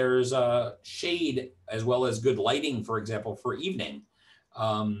sure that there's shade as well as good lighting, for example, for evening?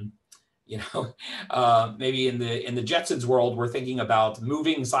 Maybe in the Jetsons world, we're thinking about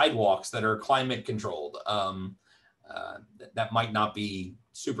moving sidewalks that are climate controlled. That might not be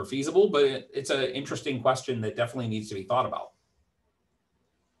super feasible, but it's an interesting question that definitely needs to be thought about.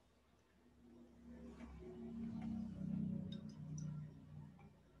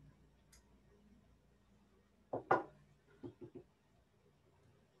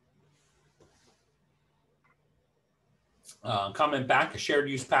 Comment back, a shared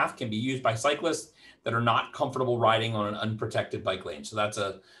use path can be used by cyclists that are not comfortable riding on an unprotected bike lane. So that's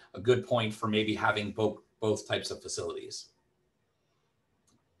a good point for maybe having both types of facilities.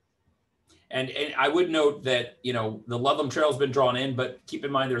 And I would note that, the Ludlam Trail has been drawn in, but keep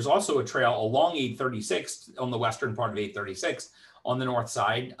in mind, there's also a trail along 836 on the western part of 836 on the north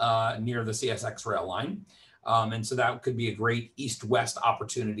side near the CSX rail line. And so that could be a great east-west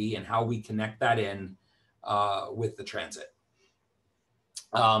opportunity and how we connect that in with the transit.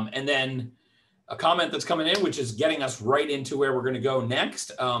 And then a comment that's coming in, which is getting us right into where we're going to go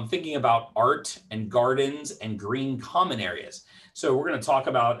next, thinking about art and gardens and green common areas. So we're going to talk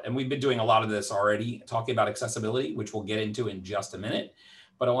about, and we've been doing a lot of this already, talking about accessibility, which we'll get into in just a minute.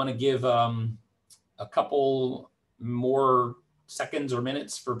 But I want to give a couple more seconds or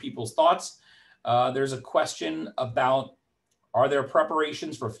minutes for people's thoughts. There's a question about, are there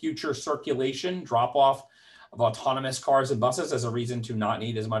preparations for future circulation, drop-off of autonomous cars and buses as a reason to not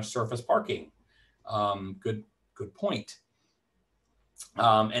need as much surface parking? Good point.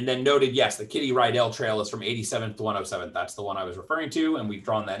 And then noted, yes, the Kitty Rydell Trail is from 87th to 107th. That's the one I was referring to, and we've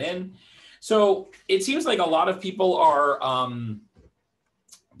drawn that in. So it seems like a lot of people are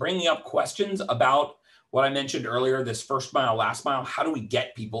bringing up questions about what I mentioned earlier, this first mile, last mile. How do we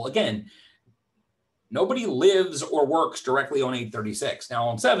get people? Again, nobody lives or works directly on 836. Now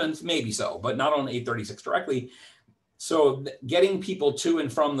on 7th, maybe so, but not on 836 directly. So getting people to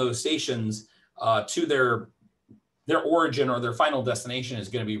and from those stations to their origin or their final destination is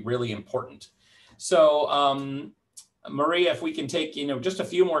going to be really important. So Maria, if we can take just a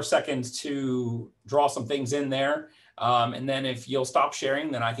few more seconds to draw some things in there, and then if you'll stop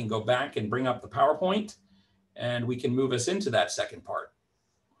sharing, then I can go back and bring up the PowerPoint, and we can move us into that second part.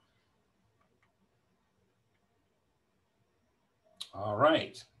 All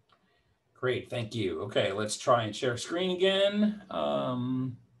right, great, thank you. Okay, let's try and share screen again.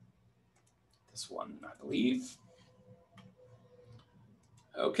 This one, I believe.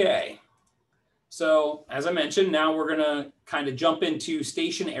 Okay, so as I mentioned, now we're gonna kind of jump into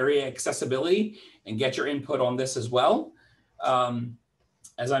station area accessibility and get your input on this as well.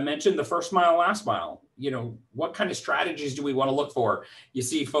 As I mentioned, the first mile, last mile, what kind of strategies do we want to look for? You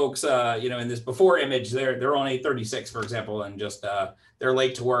see folks, in this before image, they're on 836, for example, and just they're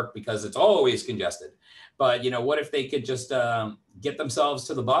late to work because it's always congested. But, what if they could just get themselves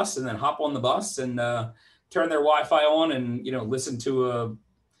to the bus and then hop on the bus and turn their Wi-Fi on and, listen to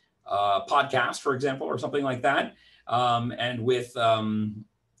a podcast, for example, or something like that. And with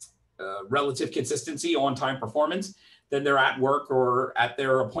relative consistency, on-time performance, then they're at work or at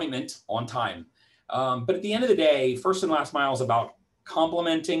their appointment on time. But at the end of the day, first and last mile is about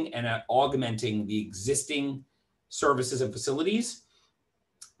complementing and augmenting the existing services and facilities,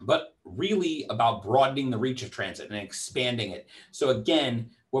 but really about broadening the reach of transit and expanding it. So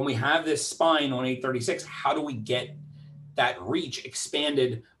again, when we have this spine on 836, how do we get that reach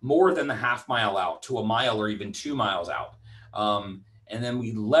expanded more than the half mile out to a mile or even 2 miles out? And then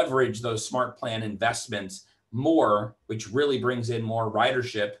we leverage those smart plan investments more, which really brings in more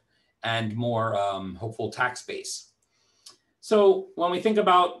ridership and more hopeful tax base. So when we think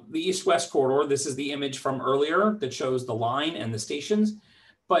about the east-west corridor, this is the image from earlier that shows the line and the stations,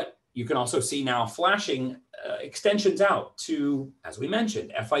 but you can also see now flashing extensions out to, as we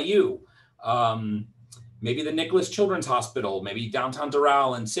mentioned, FIU, maybe the Nicholas Children's Hospital, maybe downtown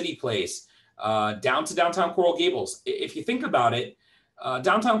Doral and City Place, down to downtown Coral Gables. If you think about it,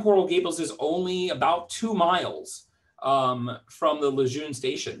 downtown Coral Gables is only about 2 miles from the Lejeune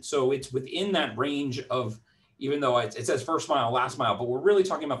station. So it's within that range of, even though it says first mile, last mile, but we're really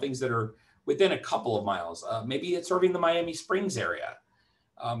talking about things that are within a couple of miles. Maybe it's serving the Miami Springs area.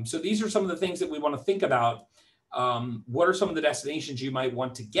 So these are some of the things that we want to think about. What are some of the destinations you might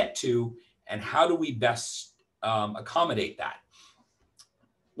want to get to, and how do we best accommodate that?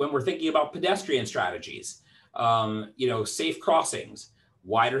 When we're thinking about pedestrian strategies, safe crossings,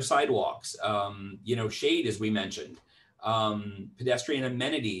 wider sidewalks, shade, as we mentioned, pedestrian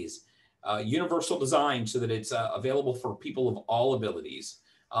amenities, universal design so that it's available for people of all abilities.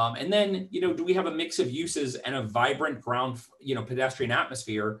 And then, do we have a mix of uses and a vibrant ground, pedestrian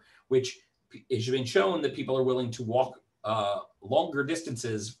atmosphere, which has been shown that people are willing to walk longer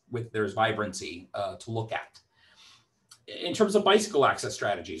distances with there's vibrancy to look at. In terms of bicycle access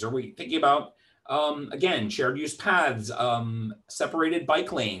strategies, are we thinking about, again, shared use paths, separated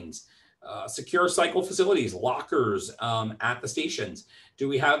bike lanes, secure cycle facilities, lockers at the stations? Do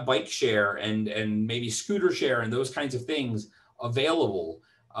we have bike share and maybe scooter share and those kinds of things available?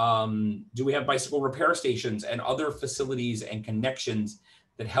 Do we have bicycle repair stations and other facilities and connections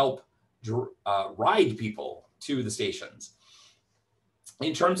that help ride people to the stations?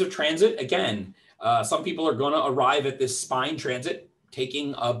 In terms of transit, again, some people are going to arrive at this spine transit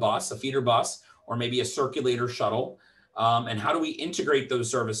taking a bus, a feeder bus, or maybe a circulator shuttle. And how do we integrate those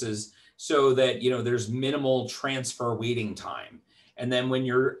services so that there's minimal transfer waiting time? And then when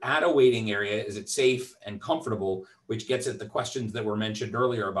you're at a waiting area, is it safe and comfortable, which gets at the questions that were mentioned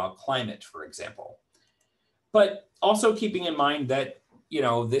earlier about climate, for example. But also keeping in mind that,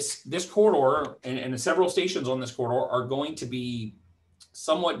 this corridor and several stations on this corridor are going to be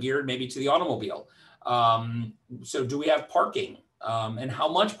somewhat geared maybe to the automobile. So do we have parking? And how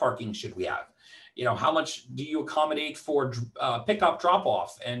much parking should we have? How much do you accommodate for pickup, drop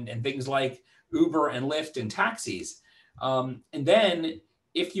off and things like Uber and Lyft and taxis? And then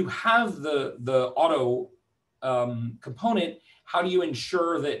if you have the auto component, how do you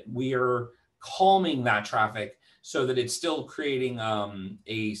ensure that we are calming that traffic so that it's still creating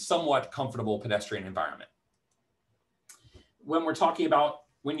a somewhat comfortable pedestrian environment? When we're talking about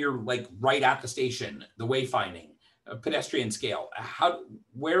when you're like right at the station, the wayfinding, pedestrian scale,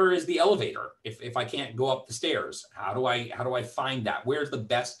 where is the elevator? If I can't go up the stairs, how do I find that? Where's the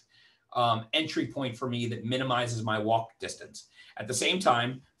best entry point for me that minimizes my walk distance? At the same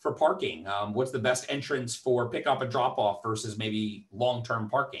time, for parking, what's the best entrance for pickup and drop off versus maybe long-term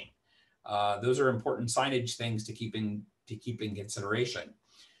parking? Those are important signage things to keep in consideration.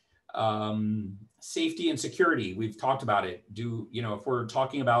 Safety and security, we've talked about it. If we're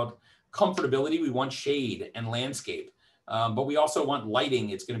talking about comfortability, we want shade and landscape, but we also want lighting.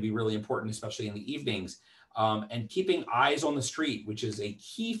 It's going to be really important, especially in the evenings. And keeping eyes on the street, which is a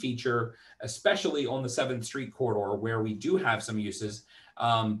key feature, especially on the 7th Street corridor, where we do have some uses,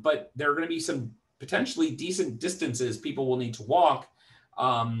 but there are going to be some potentially decent distances people will need to walk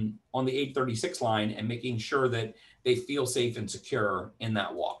on the 836 line, and making sure that they feel safe and secure in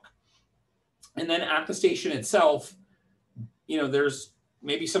that walk. And then at the station itself, there's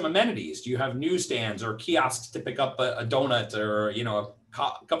maybe some amenities. Do you have newsstands or kiosks to pick up a donut or, a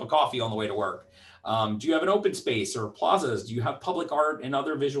cup of coffee on the way to work? Do you have an open space or plazas? Do you have public art and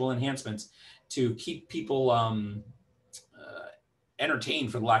other visual enhancements to keep people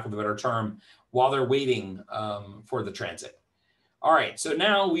entertained, for the lack of a better term, while they're waiting for the transit. All right, so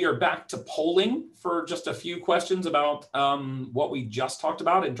now we are back to polling for just a few questions about what we just talked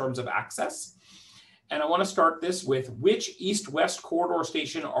about in terms of access. And I want to start this with, which east-west corridor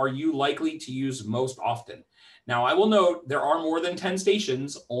station are you likely to use most often? Now, I will note there are more than 10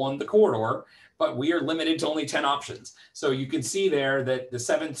 stations on the corridor, but we are limited to only 10 options. So you can see there that the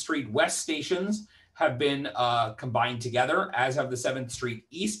 7th Street West stations have been combined together, as have the 7th Street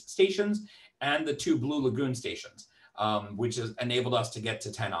East stations and the 2 Blue Lagoon stations, which has enabled us to get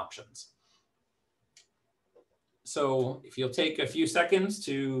to 10 options. So if you'll take a few seconds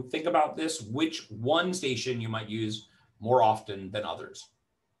to think about this, which one station you might use more often than others?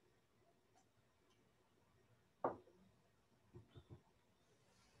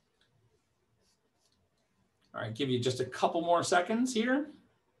 All right, give you just a couple more seconds here.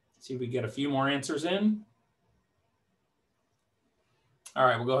 See if we get a few more answers in. All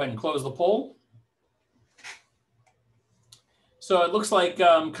right, we'll go ahead and close the poll. So it looks like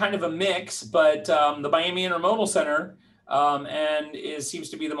kind of a mix, but the Miami Intermodal Center seems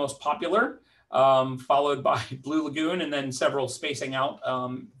to be the most popular, followed by Blue Lagoon, and then several spacing out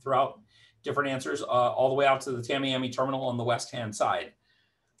throughout different answers, all the way out to the Tamiami Terminal on the west-hand side.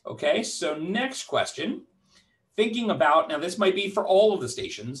 Okay, so next question. Thinking about, now this might be for all of the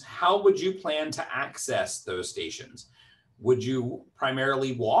stations, how would you plan to access those stations? Would you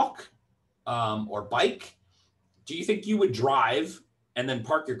primarily walk or bike? Do you think you would drive and then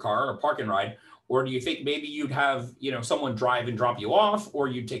park your car or park and ride? Or do you think maybe you'd have someone drive and drop you off, or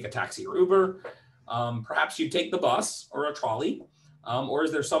you'd take a taxi or Uber? Perhaps you'd take the bus or a trolley, or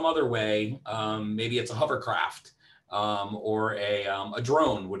is there some other way? Maybe it's a hovercraft or a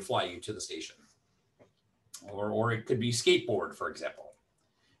drone would fly you to the station. Or it could be skateboard, for example.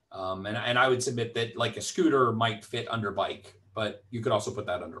 And I would submit that like a scooter might fit under bike, but you could also put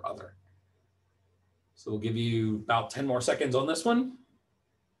that under other. So we'll give you about 10 more seconds on this one.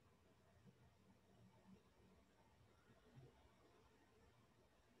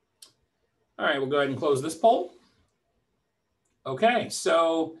 All right, we'll go ahead and close this poll. Okay,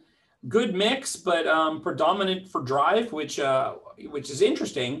 so good mix, but predominant for drive, which is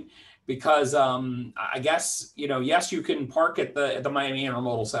interesting. Because I guess, yes, you can park at the Miami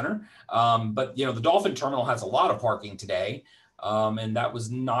Intermodal Center, but, the Dolphin Terminal has a lot of parking today, and that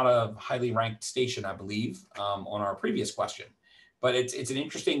was not a highly ranked station, I believe, on our previous question. But it's an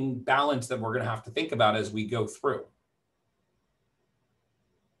interesting balance that we're going to have to think about as we go through.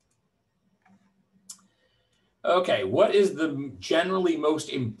 Okay, what is the generally most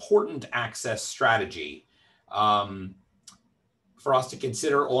important access strategy for us to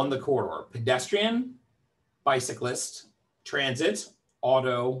consider on the corridor? Pedestrian, bicyclist, transit,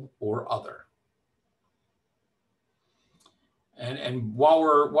 auto, or other. And while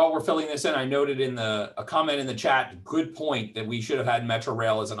we're filling this in, I noted in a comment in the chat, good point, that we should have had Metro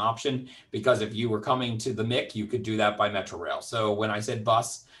Rail as an option, because if you were coming to the MIC, you could do that by Metro Rail. So when I said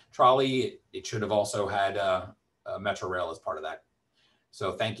bus, trolley, it should have also had Metro Rail as part of that.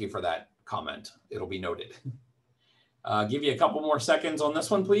 So thank you for that comment. It'll be noted. Give you a couple more seconds on this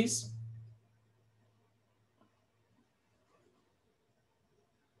one, please.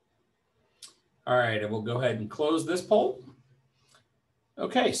 All right, and we'll go ahead and close this poll.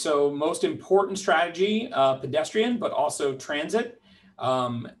 Okay, so most important strategy, pedestrian, but also transit.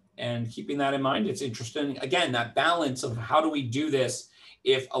 And keeping that in mind, it's interesting, again, that balance of how do we do this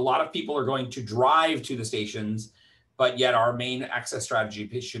if a lot of people are going to drive to the stations, but yet our main access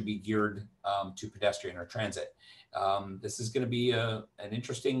strategy should be geared to pedestrian or transit. This is going to be an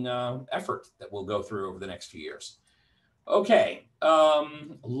interesting effort that we'll go through over the next few years. Okay,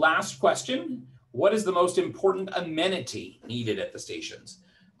 last question. What is the most important amenity needed at the stations?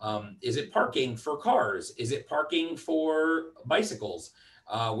 Is it parking for cars? Is it parking for bicycles?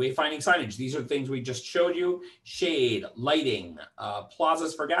 Wayfinding signage. These are the things we just showed you. Shade, lighting,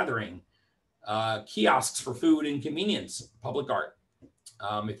 plazas for gathering, kiosks for food and convenience, public art.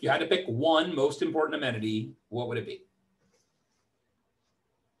 If you had to pick one most important amenity, what would it be?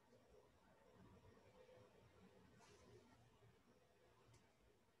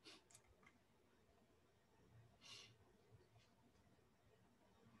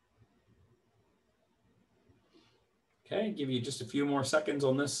 Okay, give you just a few more seconds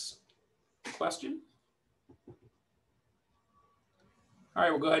on this question. All right,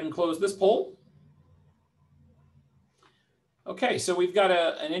 we'll go ahead and close this poll. Okay, so we've got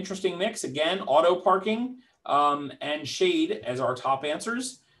an interesting mix. Again, auto parking and shade as our top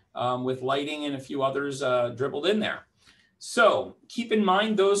answers, with lighting and a few others dribbled in there. So keep in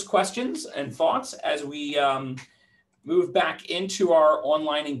mind those questions and thoughts as we move back into our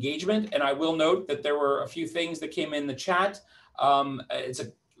online engagement. And I will note that there were a few things that came in the chat. It's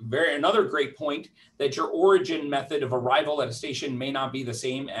another great point that your origin method of arrival at a station may not be the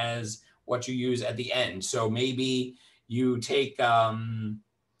same as what you use at the end. So maybe you take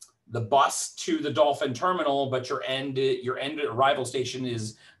the bus to the Dolphin terminal, but your end arrival station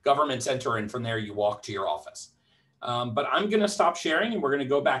is Government Center, and from there you walk to your office. But I'm going to stop sharing, and we're going to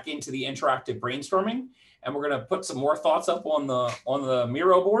go back into the interactive brainstorming, and we're going to put some more thoughts up on the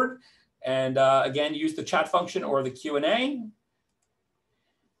Miro board, and again, use the chat function or the Q&A.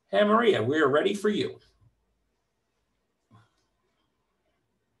 Hey, Maria, we're ready for you.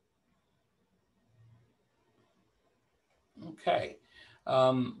 Okay.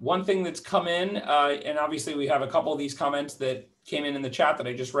 One thing that's come in, and obviously we have a couple of these comments that came in the chat that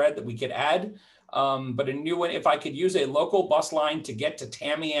I just read that we could add, but a new one: if I could use a local bus line to get to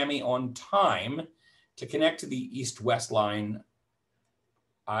Tamiami on time to connect to the east-west line,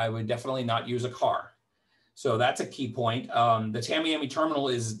 I would definitely not use a car. So that's a key point. The Tamiami terminal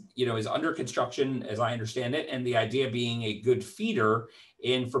is under construction, as I understand it, and the idea being a good feeder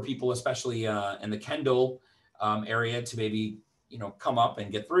in for people, especially in the Kendall area, to maybe come up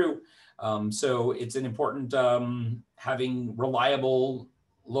and get through. So it's an important having reliable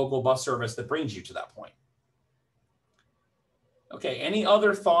local bus service that brings you to that point. Okay, any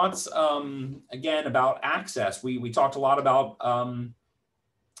other thoughts again about access? We talked a lot about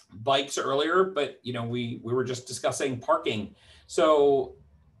bikes earlier, but we were just discussing parking. So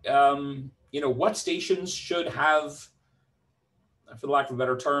what stations should have, for the lack of a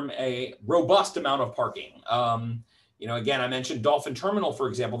better term, a robust amount of parking? Again, I mentioned Dolphin Terminal, for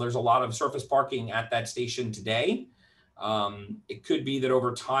example. There's a lot of surface parking at that station today. It could be that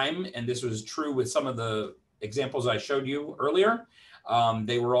over time, and this was true with some of the examples I showed you earlier,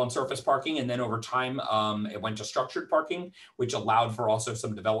 they were on surface parking, and then over time, it went to structured parking, which allowed for also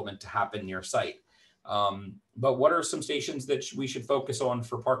some development to happen near site. But what are some stations that we should focus on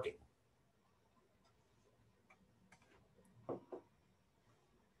for parking?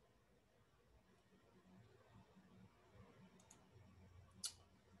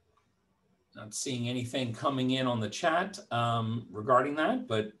 Not seeing anything coming in on the chat regarding that,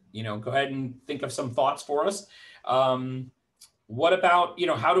 but go ahead and think of some thoughts for us. What about,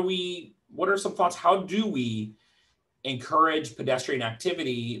 what are some thoughts? How do we encourage pedestrian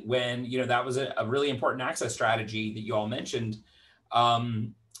activity when, that was a really important access strategy that you all mentioned.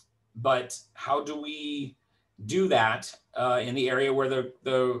 But how do we do that in the area where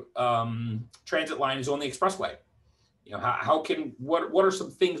the transit line is on the expressway? What are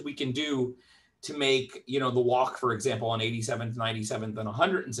some things we can do to make, the walk, for example, on 87th, 97th, and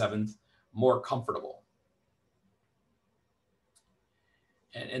 107th more comfortable?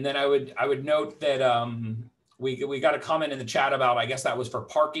 And then I would note that we got a comment in the chat about, I guess that was for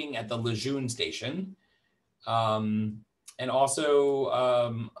parking at the Lejeune station. And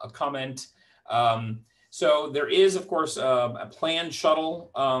also a comment. So there is, of course, a planned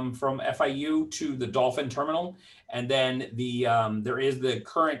shuttle from FIU to the Dolphin terminal. And then there is the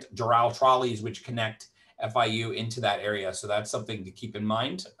current Doral trolleys, which connect FIU into that area. So that's something to keep in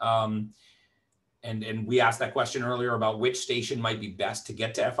mind. And we asked that question earlier about which station might be best to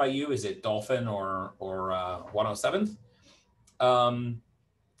get to FIU. Is it Dolphin or 107th?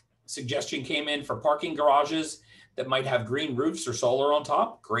 Suggestion came in for parking garages that might have green roofs or solar on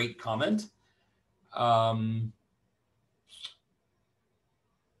top. Great comment.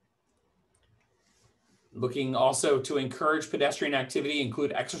 Looking also to encourage pedestrian activity,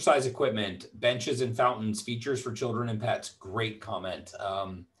 include exercise equipment, benches and fountains, features for children and pets. Great comment.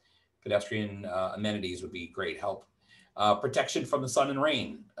 Pedestrian amenities would be great help. Protection from the sun and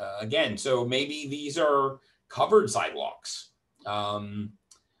rain. Again, so maybe these are covered sidewalks.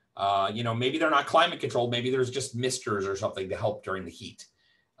 Maybe they're not climate controlled. Maybe there's just misters or something to help during the heat.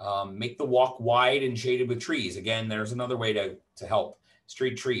 Make the walk wide and shaded with trees. Again, there's another way to help.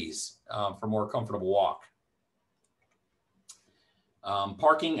 Street trees for more comfortable walk.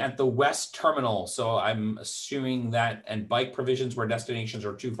 Parking at the West Terminal. So I'm assuming that, and bike provisions where destinations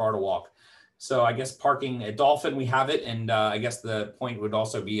are too far to walk. So I guess parking at Dolphin, we have it. And I guess the point would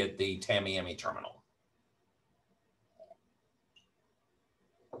also be at the Tamiami Terminal.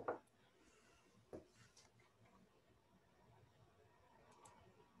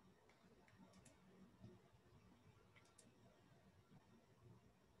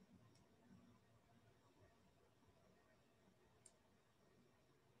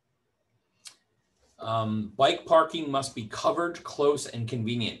 Bike parking must be covered, close, and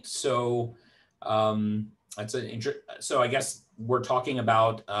convenient. So so I guess we're talking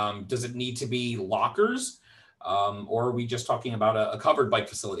about, does it need to be lockers? or are we just talking about a covered bike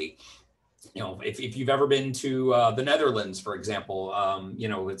facility? You know, if you've ever been to the Netherlands, for example, you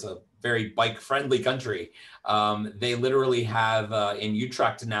know, it's a very bike-friendly country. They literally have in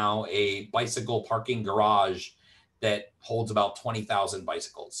Utrecht now a bicycle parking garage that holds about 20,000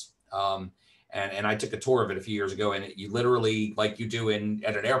 bicycles. And I took a tour of it a few years ago, and you literally, like you do at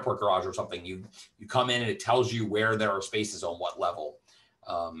an airport garage or something, you come in and it tells you where there are spaces on what level,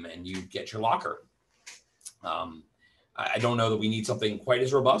 and you get your locker. I don't know that we need something quite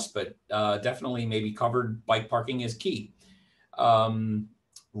as robust, but definitely maybe covered bike parking is key.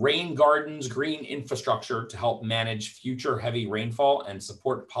 Rain gardens, green infrastructure to help manage future heavy rainfall and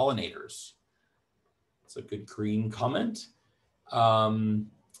support pollinators. That's a good green comment.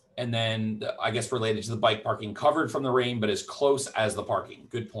 And then I guess related to the bike parking, covered from the rain, but as close as the parking.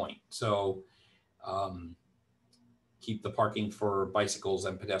 Good point. So keep the parking for bicycles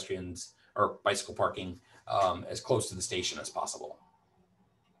and pedestrians, or bicycle parking, as close to the station as possible.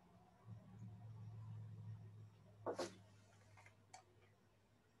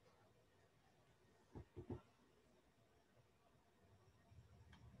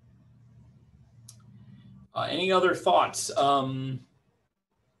 Any other thoughts?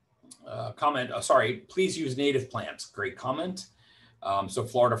 Comment, sorry, please use native plants. Great comment. So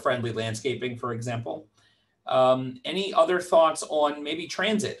Florida-friendly landscaping, for example. Any other thoughts on maybe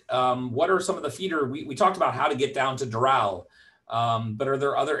transit? What are some of the feeder? We talked about how to get down to Doral, but are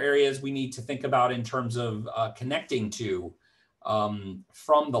there other areas we need to think about in terms of connecting to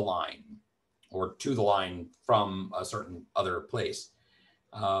from the line or to the line from a certain other place?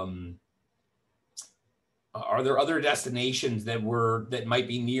 Are there other destinations that might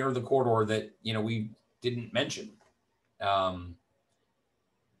be near the corridor that, you know, we didn't mention, that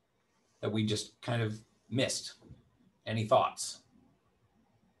we just kind of missed? Any thoughts?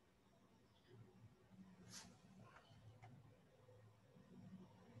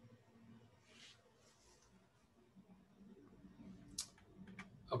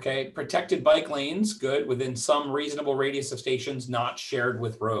 Okay, protected bike lanes, good, within some reasonable radius of stations not shared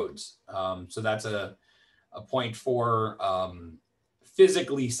with roads. So that's a point for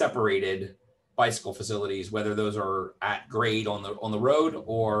physically separated bicycle facilities, whether those are at grade on the road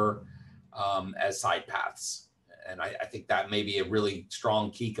or as side paths. And I think that may be a really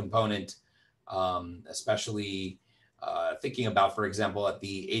strong key component, especially thinking about, for example, at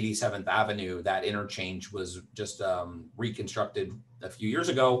the 87th Avenue, that interchange was just reconstructed a few years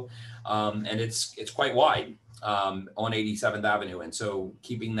ago, and it's quite wide on 87th Avenue. And so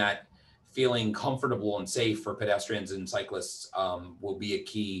keeping that feeling comfortable and safe for pedestrians and cyclists will be a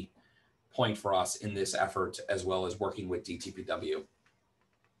key point for us in this effort, as well as working with DTPW.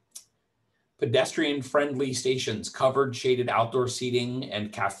 Pedestrian-friendly stations, covered, shaded outdoor seating,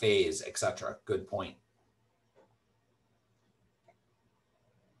 and cafes, etc. Good point.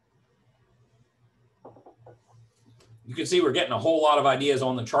 You can see we're getting a whole lot of ideas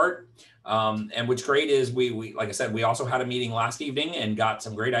on the chart. And what's great is we, like I said, we also had a meeting last evening and got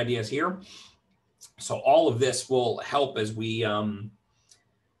some great ideas here. So all of this will help as we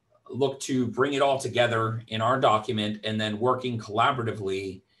look to bring it all together in our document, and then working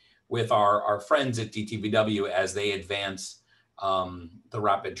collaboratively with our friends at DTPW as they advance the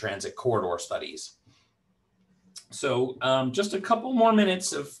rapid transit corridor studies. So just a couple more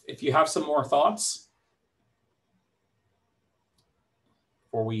minutes if you have some more thoughts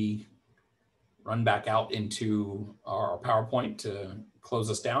before we run back out into our PowerPoint to close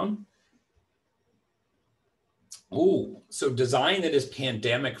us down. Oh, so design that is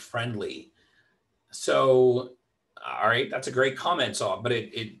pandemic friendly. So, all right, that's a great comment, but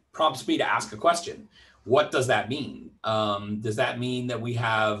it prompts me to ask a question. What does that mean? Does that mean that we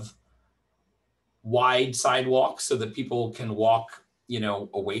have wide sidewalks so that people can walk, you know,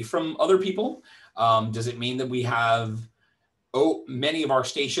 away from other people? Does it mean that we have, many of our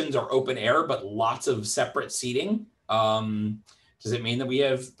stations are open air, but lots of separate seating? Does it mean that we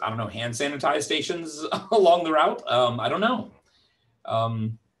have, I don't know, hand sanitized stations along the route? I don't know.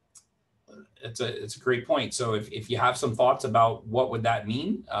 It's a great point. So if you have some thoughts about what would that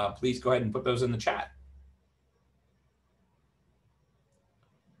mean, please go ahead and put those in the chat.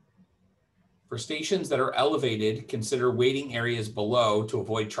 For stations that are elevated, consider waiting areas below to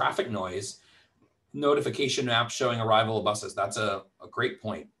avoid traffic noise. Notification maps showing arrival of buses. That's a great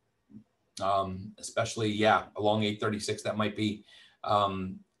point. Especially, yeah, along 836, that might be,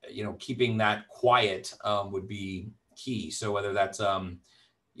 you know, keeping that quiet would be key. So whether that's,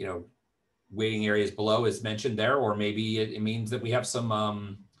 you know, waiting areas below is mentioned there, or maybe it means that we have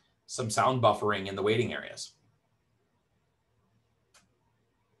some sound buffering in the waiting areas.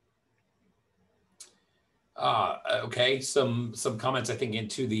 Okay, some comments I think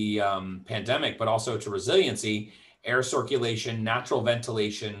into the pandemic, but also to resiliency, air circulation, natural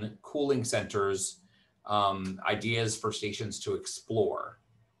ventilation, cooling centers, ideas for stations to explore.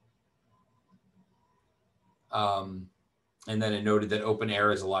 And then it noted that open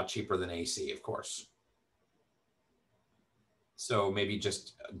air is a lot cheaper than AC, of course. So maybe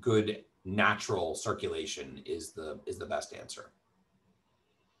just good natural circulation is the best answer.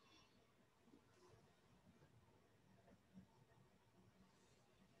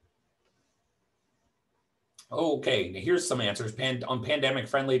 Okay, now here's some answers. On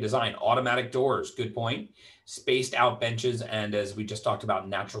pandemic-friendly design, automatic doors, good point. Spaced out benches, and as we just talked about,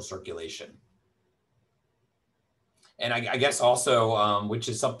 natural circulation. And I guess also, which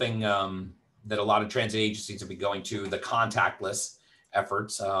is something that a lot of transit agencies will be going to, the contactless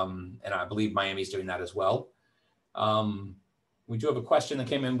efforts, and I believe Miami's doing that as well. We do have a question that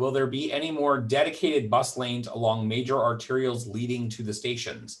came in. Will there be any more dedicated bus lanes along major arterials leading to the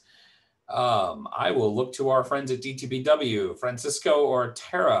stations? I will look to our friends at DTPW, Francisco or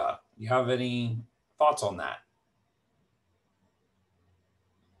Tara. You have any thoughts on that?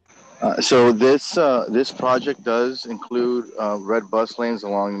 So this project does include red bus lanes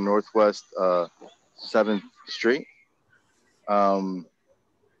along the Northwest 7th Street.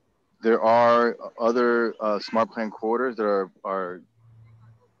 There are other smart plan corridors that are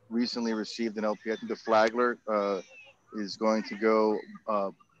recently received an LP. I think the Flagler is going to go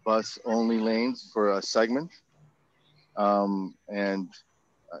bus only lanes for a segment, and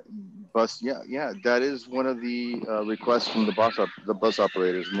bus. Yeah, that is one of the requests from the bus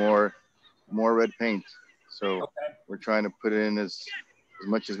operators. More red paint. So we're trying to put in as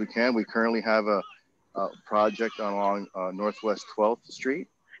much as we can. We currently have a project along Northwest 12th Street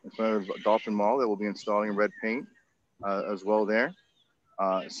in front of Dolphin Mall that will be installing red paint as well there.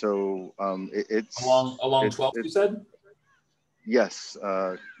 So it's along 12th, you said? Yes.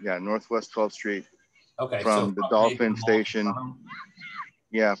 Yeah, Northwest 12th Street. Okay. From the Dolphin Station.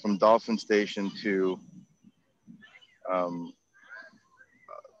 Yeah, from Dolphin Station to, you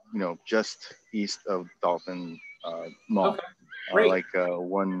know, just east of Dolphin Mall. Okay. Great. Like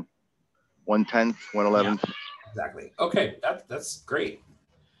 110th, 111th. Yeah, exactly. Okay, that's great.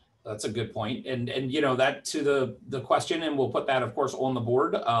 That's a good point. And you know, that to the question, and we'll put that of course on the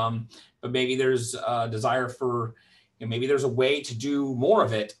board. But maybe there's a desire for, you know, maybe there's a way to do more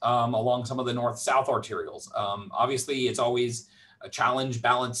of it along some of the north-south arterials. Obviously, it's always a challenge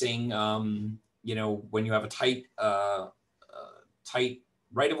balancing, you know, when you have a tight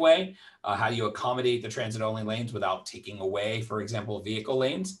right of way, how do you accommodate the transit-only lanes without taking away, for example, vehicle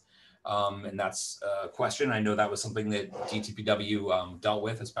lanes? And that's a question. I know that was something that DTPW dealt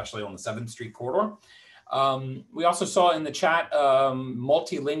with, especially on the 7th Street corridor. We also saw in the chat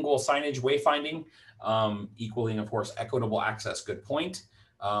multilingual signage wayfinding, equaling, of course, equitable access. Good point.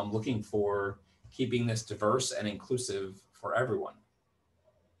 Looking for keeping this diverse and inclusive for everyone.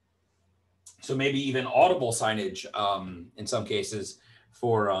 So maybe even audible signage in some cases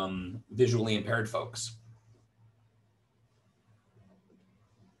for visually impaired folks.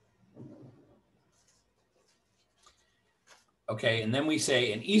 Okay, and then we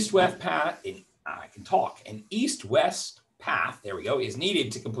say an east-west path, an east-west path, there we go, is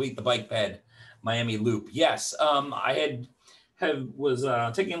needed to complete the bike bed Miami Loop. Yes, I was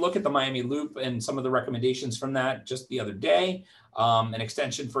taking a look at the Miami Loop and some of the recommendations from that just the other day. An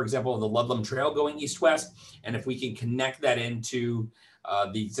extension, for example, of the Ludlam Trail going east-west, and if we can connect that into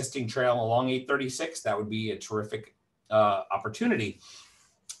the existing trail along 836, that would be a terrific opportunity.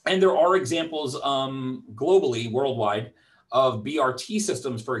 And there are examples globally, worldwide, of BRT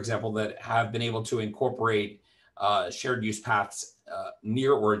systems, for example, that have been able to incorporate shared use paths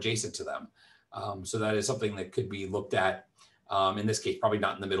near or adjacent to them. So that is something that could be looked at. In this case, probably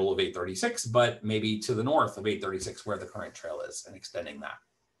not in the middle of 836, but maybe to the north of 836 where the current trail is, and extending that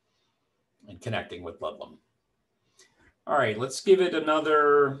and connecting with Ludlam. All right, let's give it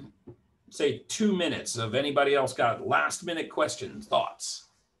another, say, 2 minutes. If anybody else got last minute questions, thoughts?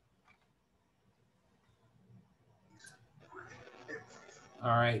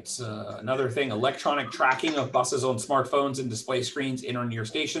 All right, so another thing, electronic tracking of buses on smartphones and display screens in or near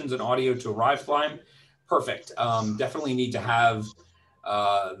stations and audio to arrive time. Perfect. Definitely need to have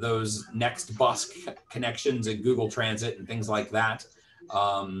those next bus connections in Google Transit and things like that.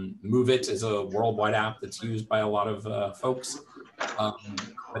 Move It is a worldwide app that's used by a lot of folks.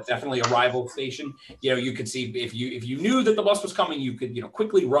 But definitely arrival station. You know, you could see if you knew that the bus was coming, you could, you know,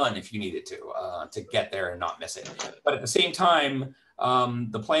 quickly run if you needed to get there and not miss it. But at the same time,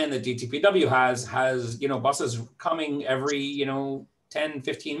 the plan that DTPW has, you know, buses coming every, you know, 10,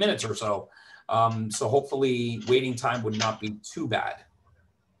 15 minutes or so. So hopefully waiting time would not be too bad.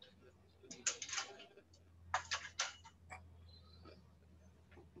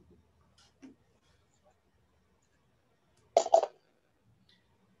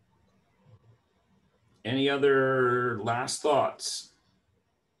 Any other last thoughts?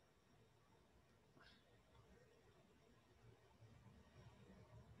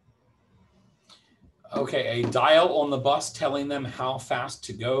 Okay, a dial on the bus telling them how fast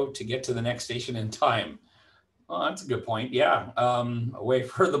to go to get to the next station in time. Well, that's a good point. Yeah, a way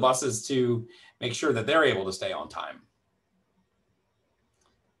for the buses to make sure that they're able to stay on time.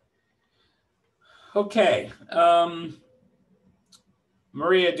 Okay.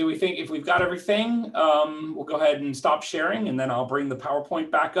 Maria, do we think if we've got everything, we'll go ahead and stop sharing and then I'll bring the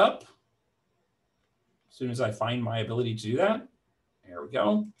PowerPoint back up as soon as I find my ability to do that. There we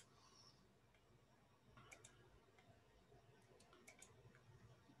go.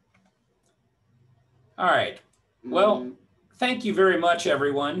 All right. Well, thank you very much,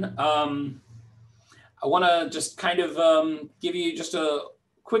 everyone. I want to just kind of give you just a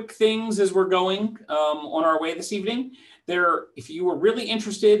quick things as we're going on our way this evening. If you were really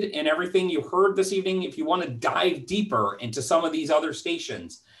interested in everything you heard this evening, if you want to dive deeper into some of these other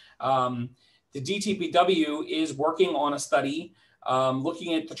stations, the DTPW is working on a study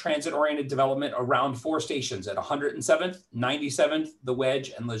looking at the transit-oriented development around 4 stations at 107th, 97th, The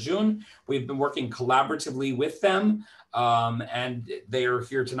Wedge, and Lejeune. We've been working collaboratively with them, and they are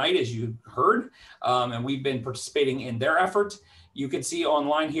here tonight, as you heard, and we've been participating in their effort. You can see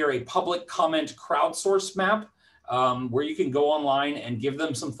online here a public comment crowdsource map where you can go online and give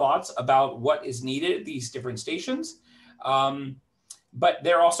them some thoughts about what is needed at these different stations. But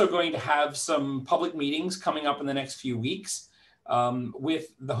they're also going to have some public meetings coming up in the next few weeks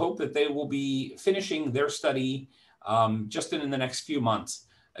with the hope that they will be finishing their study just in the next few months.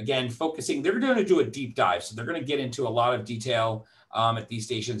 Again, focusing, they're going to do a deep dive. So they're going to get into a lot of detail at these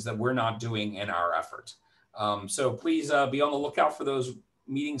stations that we're not doing in our effort. So please be on the lookout for those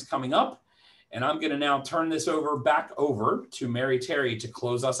meetings coming up. And I'm going to now turn this back over to Mary Tery to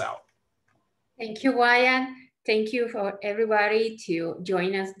close us out. Thank you, Wyatt. Thank you for everybody to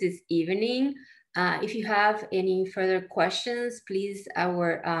join us this evening. If you have any further questions, please,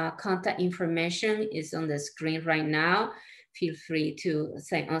 our contact information is on the screen right now. Feel free to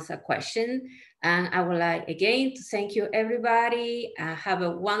send us a question. And I would like again to thank you, everybody. Have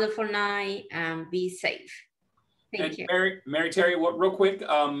a wonderful night and be safe. Thank you. Mary Tery, real quick,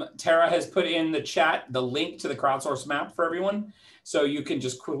 Tara has put in the chat the link to the crowdsource map for everyone. So you can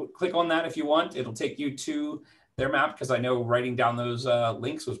just click on that if you want. It'll take you to their map because I know writing down those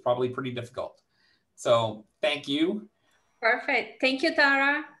links was probably pretty difficult. So thank you. Perfect. Thank you,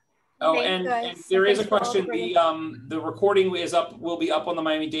 Tara. Oh, and there is a question. The recording is up. Will be up on the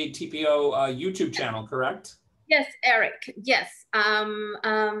Miami-Dade TPO YouTube channel, correct? Yes, Eric. Yes.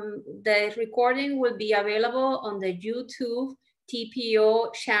 The recording will be available on the YouTube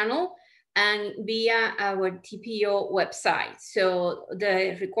TPO channel and via our TPO website. So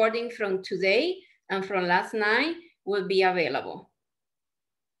the recording from today and from last night will be available.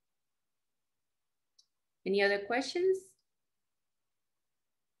 Any other questions?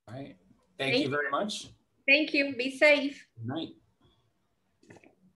 All right. Thank you very much. Thank you. Be safe. Good night.